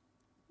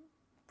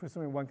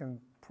 Presumably one can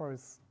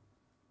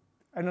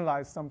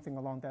analyze something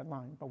along that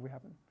line, but we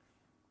haven't.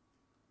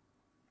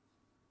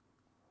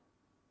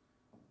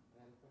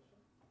 Any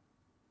question?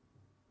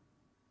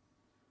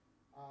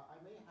 I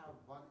may have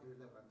one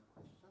irrelevant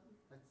question.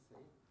 Let's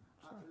see.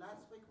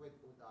 Last week with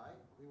Uday,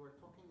 we were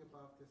talking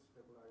about this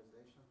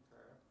regularization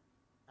term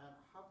and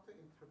how to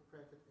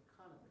interpret it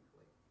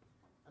economically.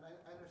 And I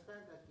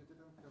understand that you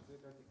didn't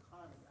consider the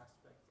economic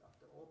aspects of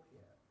the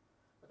OPF,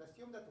 but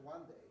assume that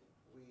one day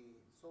we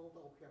solve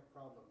the OPF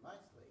problem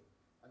nicely,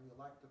 and you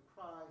like the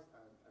price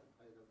and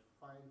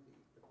find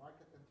the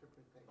market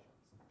interpretations.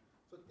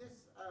 So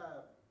this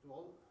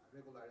dual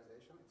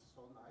regularization is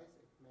so nice.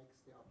 It makes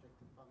the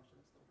objective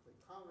function totally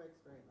convex,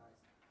 very nice.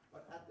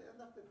 But at the end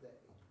of the day,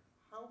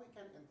 how we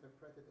can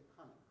interpret it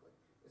economically,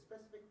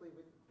 specifically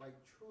by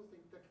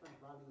choosing different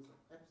values of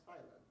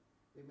epsilon,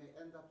 we may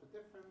end up with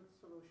different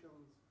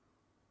solutions,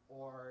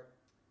 or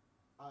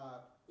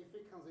if we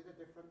consider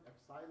different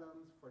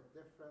epsilons for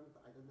different,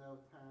 I don't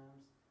know,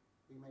 terms,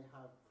 we may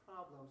have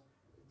problems.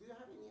 Do you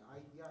have any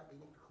idea,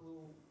 any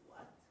clue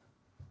what,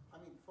 I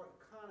mean, for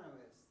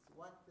economists,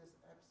 what this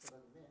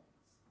epsilon means?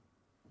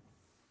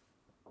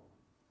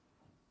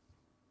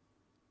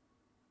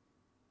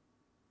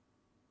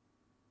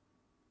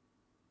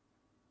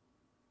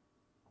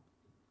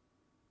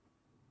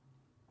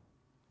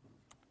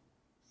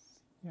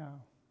 Yeah,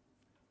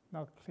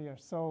 not clear.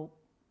 So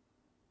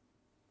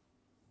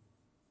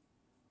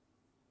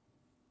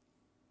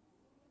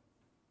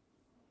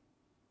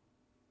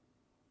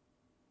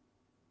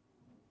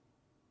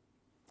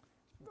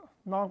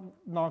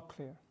not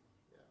clear.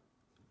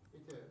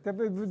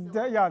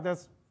 Yeah, yeah,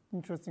 that's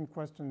interesting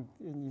question.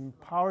 In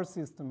power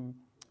system,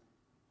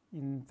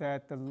 in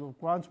that the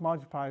Lagrange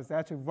multiplier is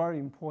actually very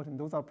important.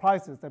 Those are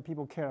prices that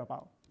people care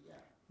about. yeah.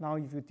 Now,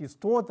 if you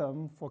distort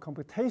them for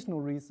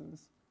computational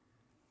reasons,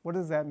 what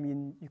does that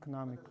mean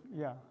economically?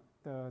 Yeah,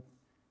 I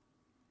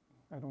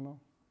don't know.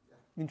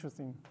 Yeah.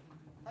 Interesting.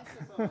 Thank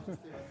you so much,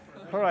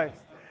 Steven. All right.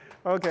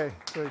 Okay,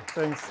 great.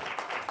 Thanks.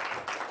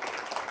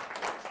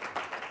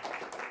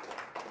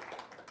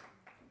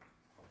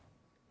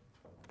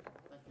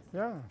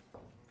 Yeah.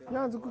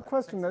 Yeah, it's a good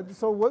question.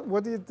 So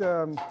what did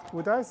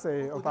I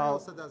say Uday about?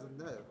 also doesn't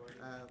know.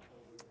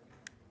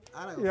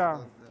 I also Yeah,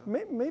 don't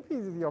know. maybe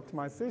the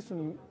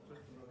optimization.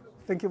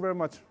 Thank you very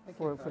much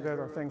for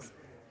that. Thanks.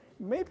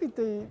 Maybe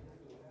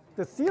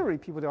the theory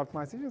people, the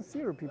optimization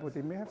theory people,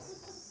 they may have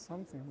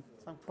something.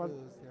 Some clues,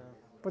 yeah.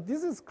 But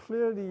this is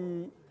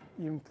clearly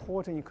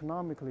important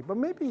economically. But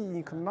maybe in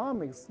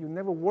economics, you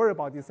never worry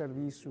about this set of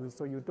issues,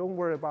 so you don't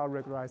worry about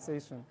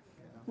regularization.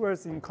 Yeah.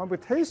 Whereas in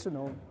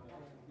computational,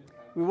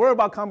 we worry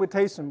about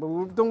computation, but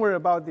we don't worry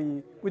about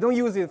we don't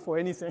use it for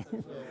anything.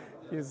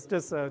 It's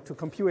just to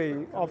compute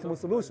an optimal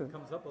solution. It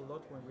comes up a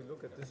lot when we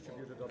look at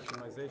distributed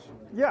optimization.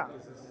 Yeah,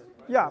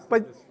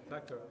 This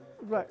factor.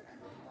 Right.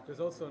 There's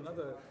also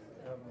another,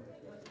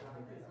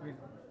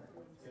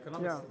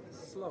 economics is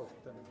slow,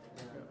 then,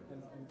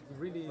 and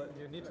really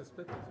you need to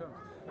split the term.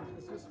 And I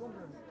was just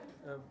wondering,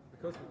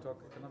 because we talk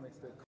economics,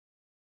 the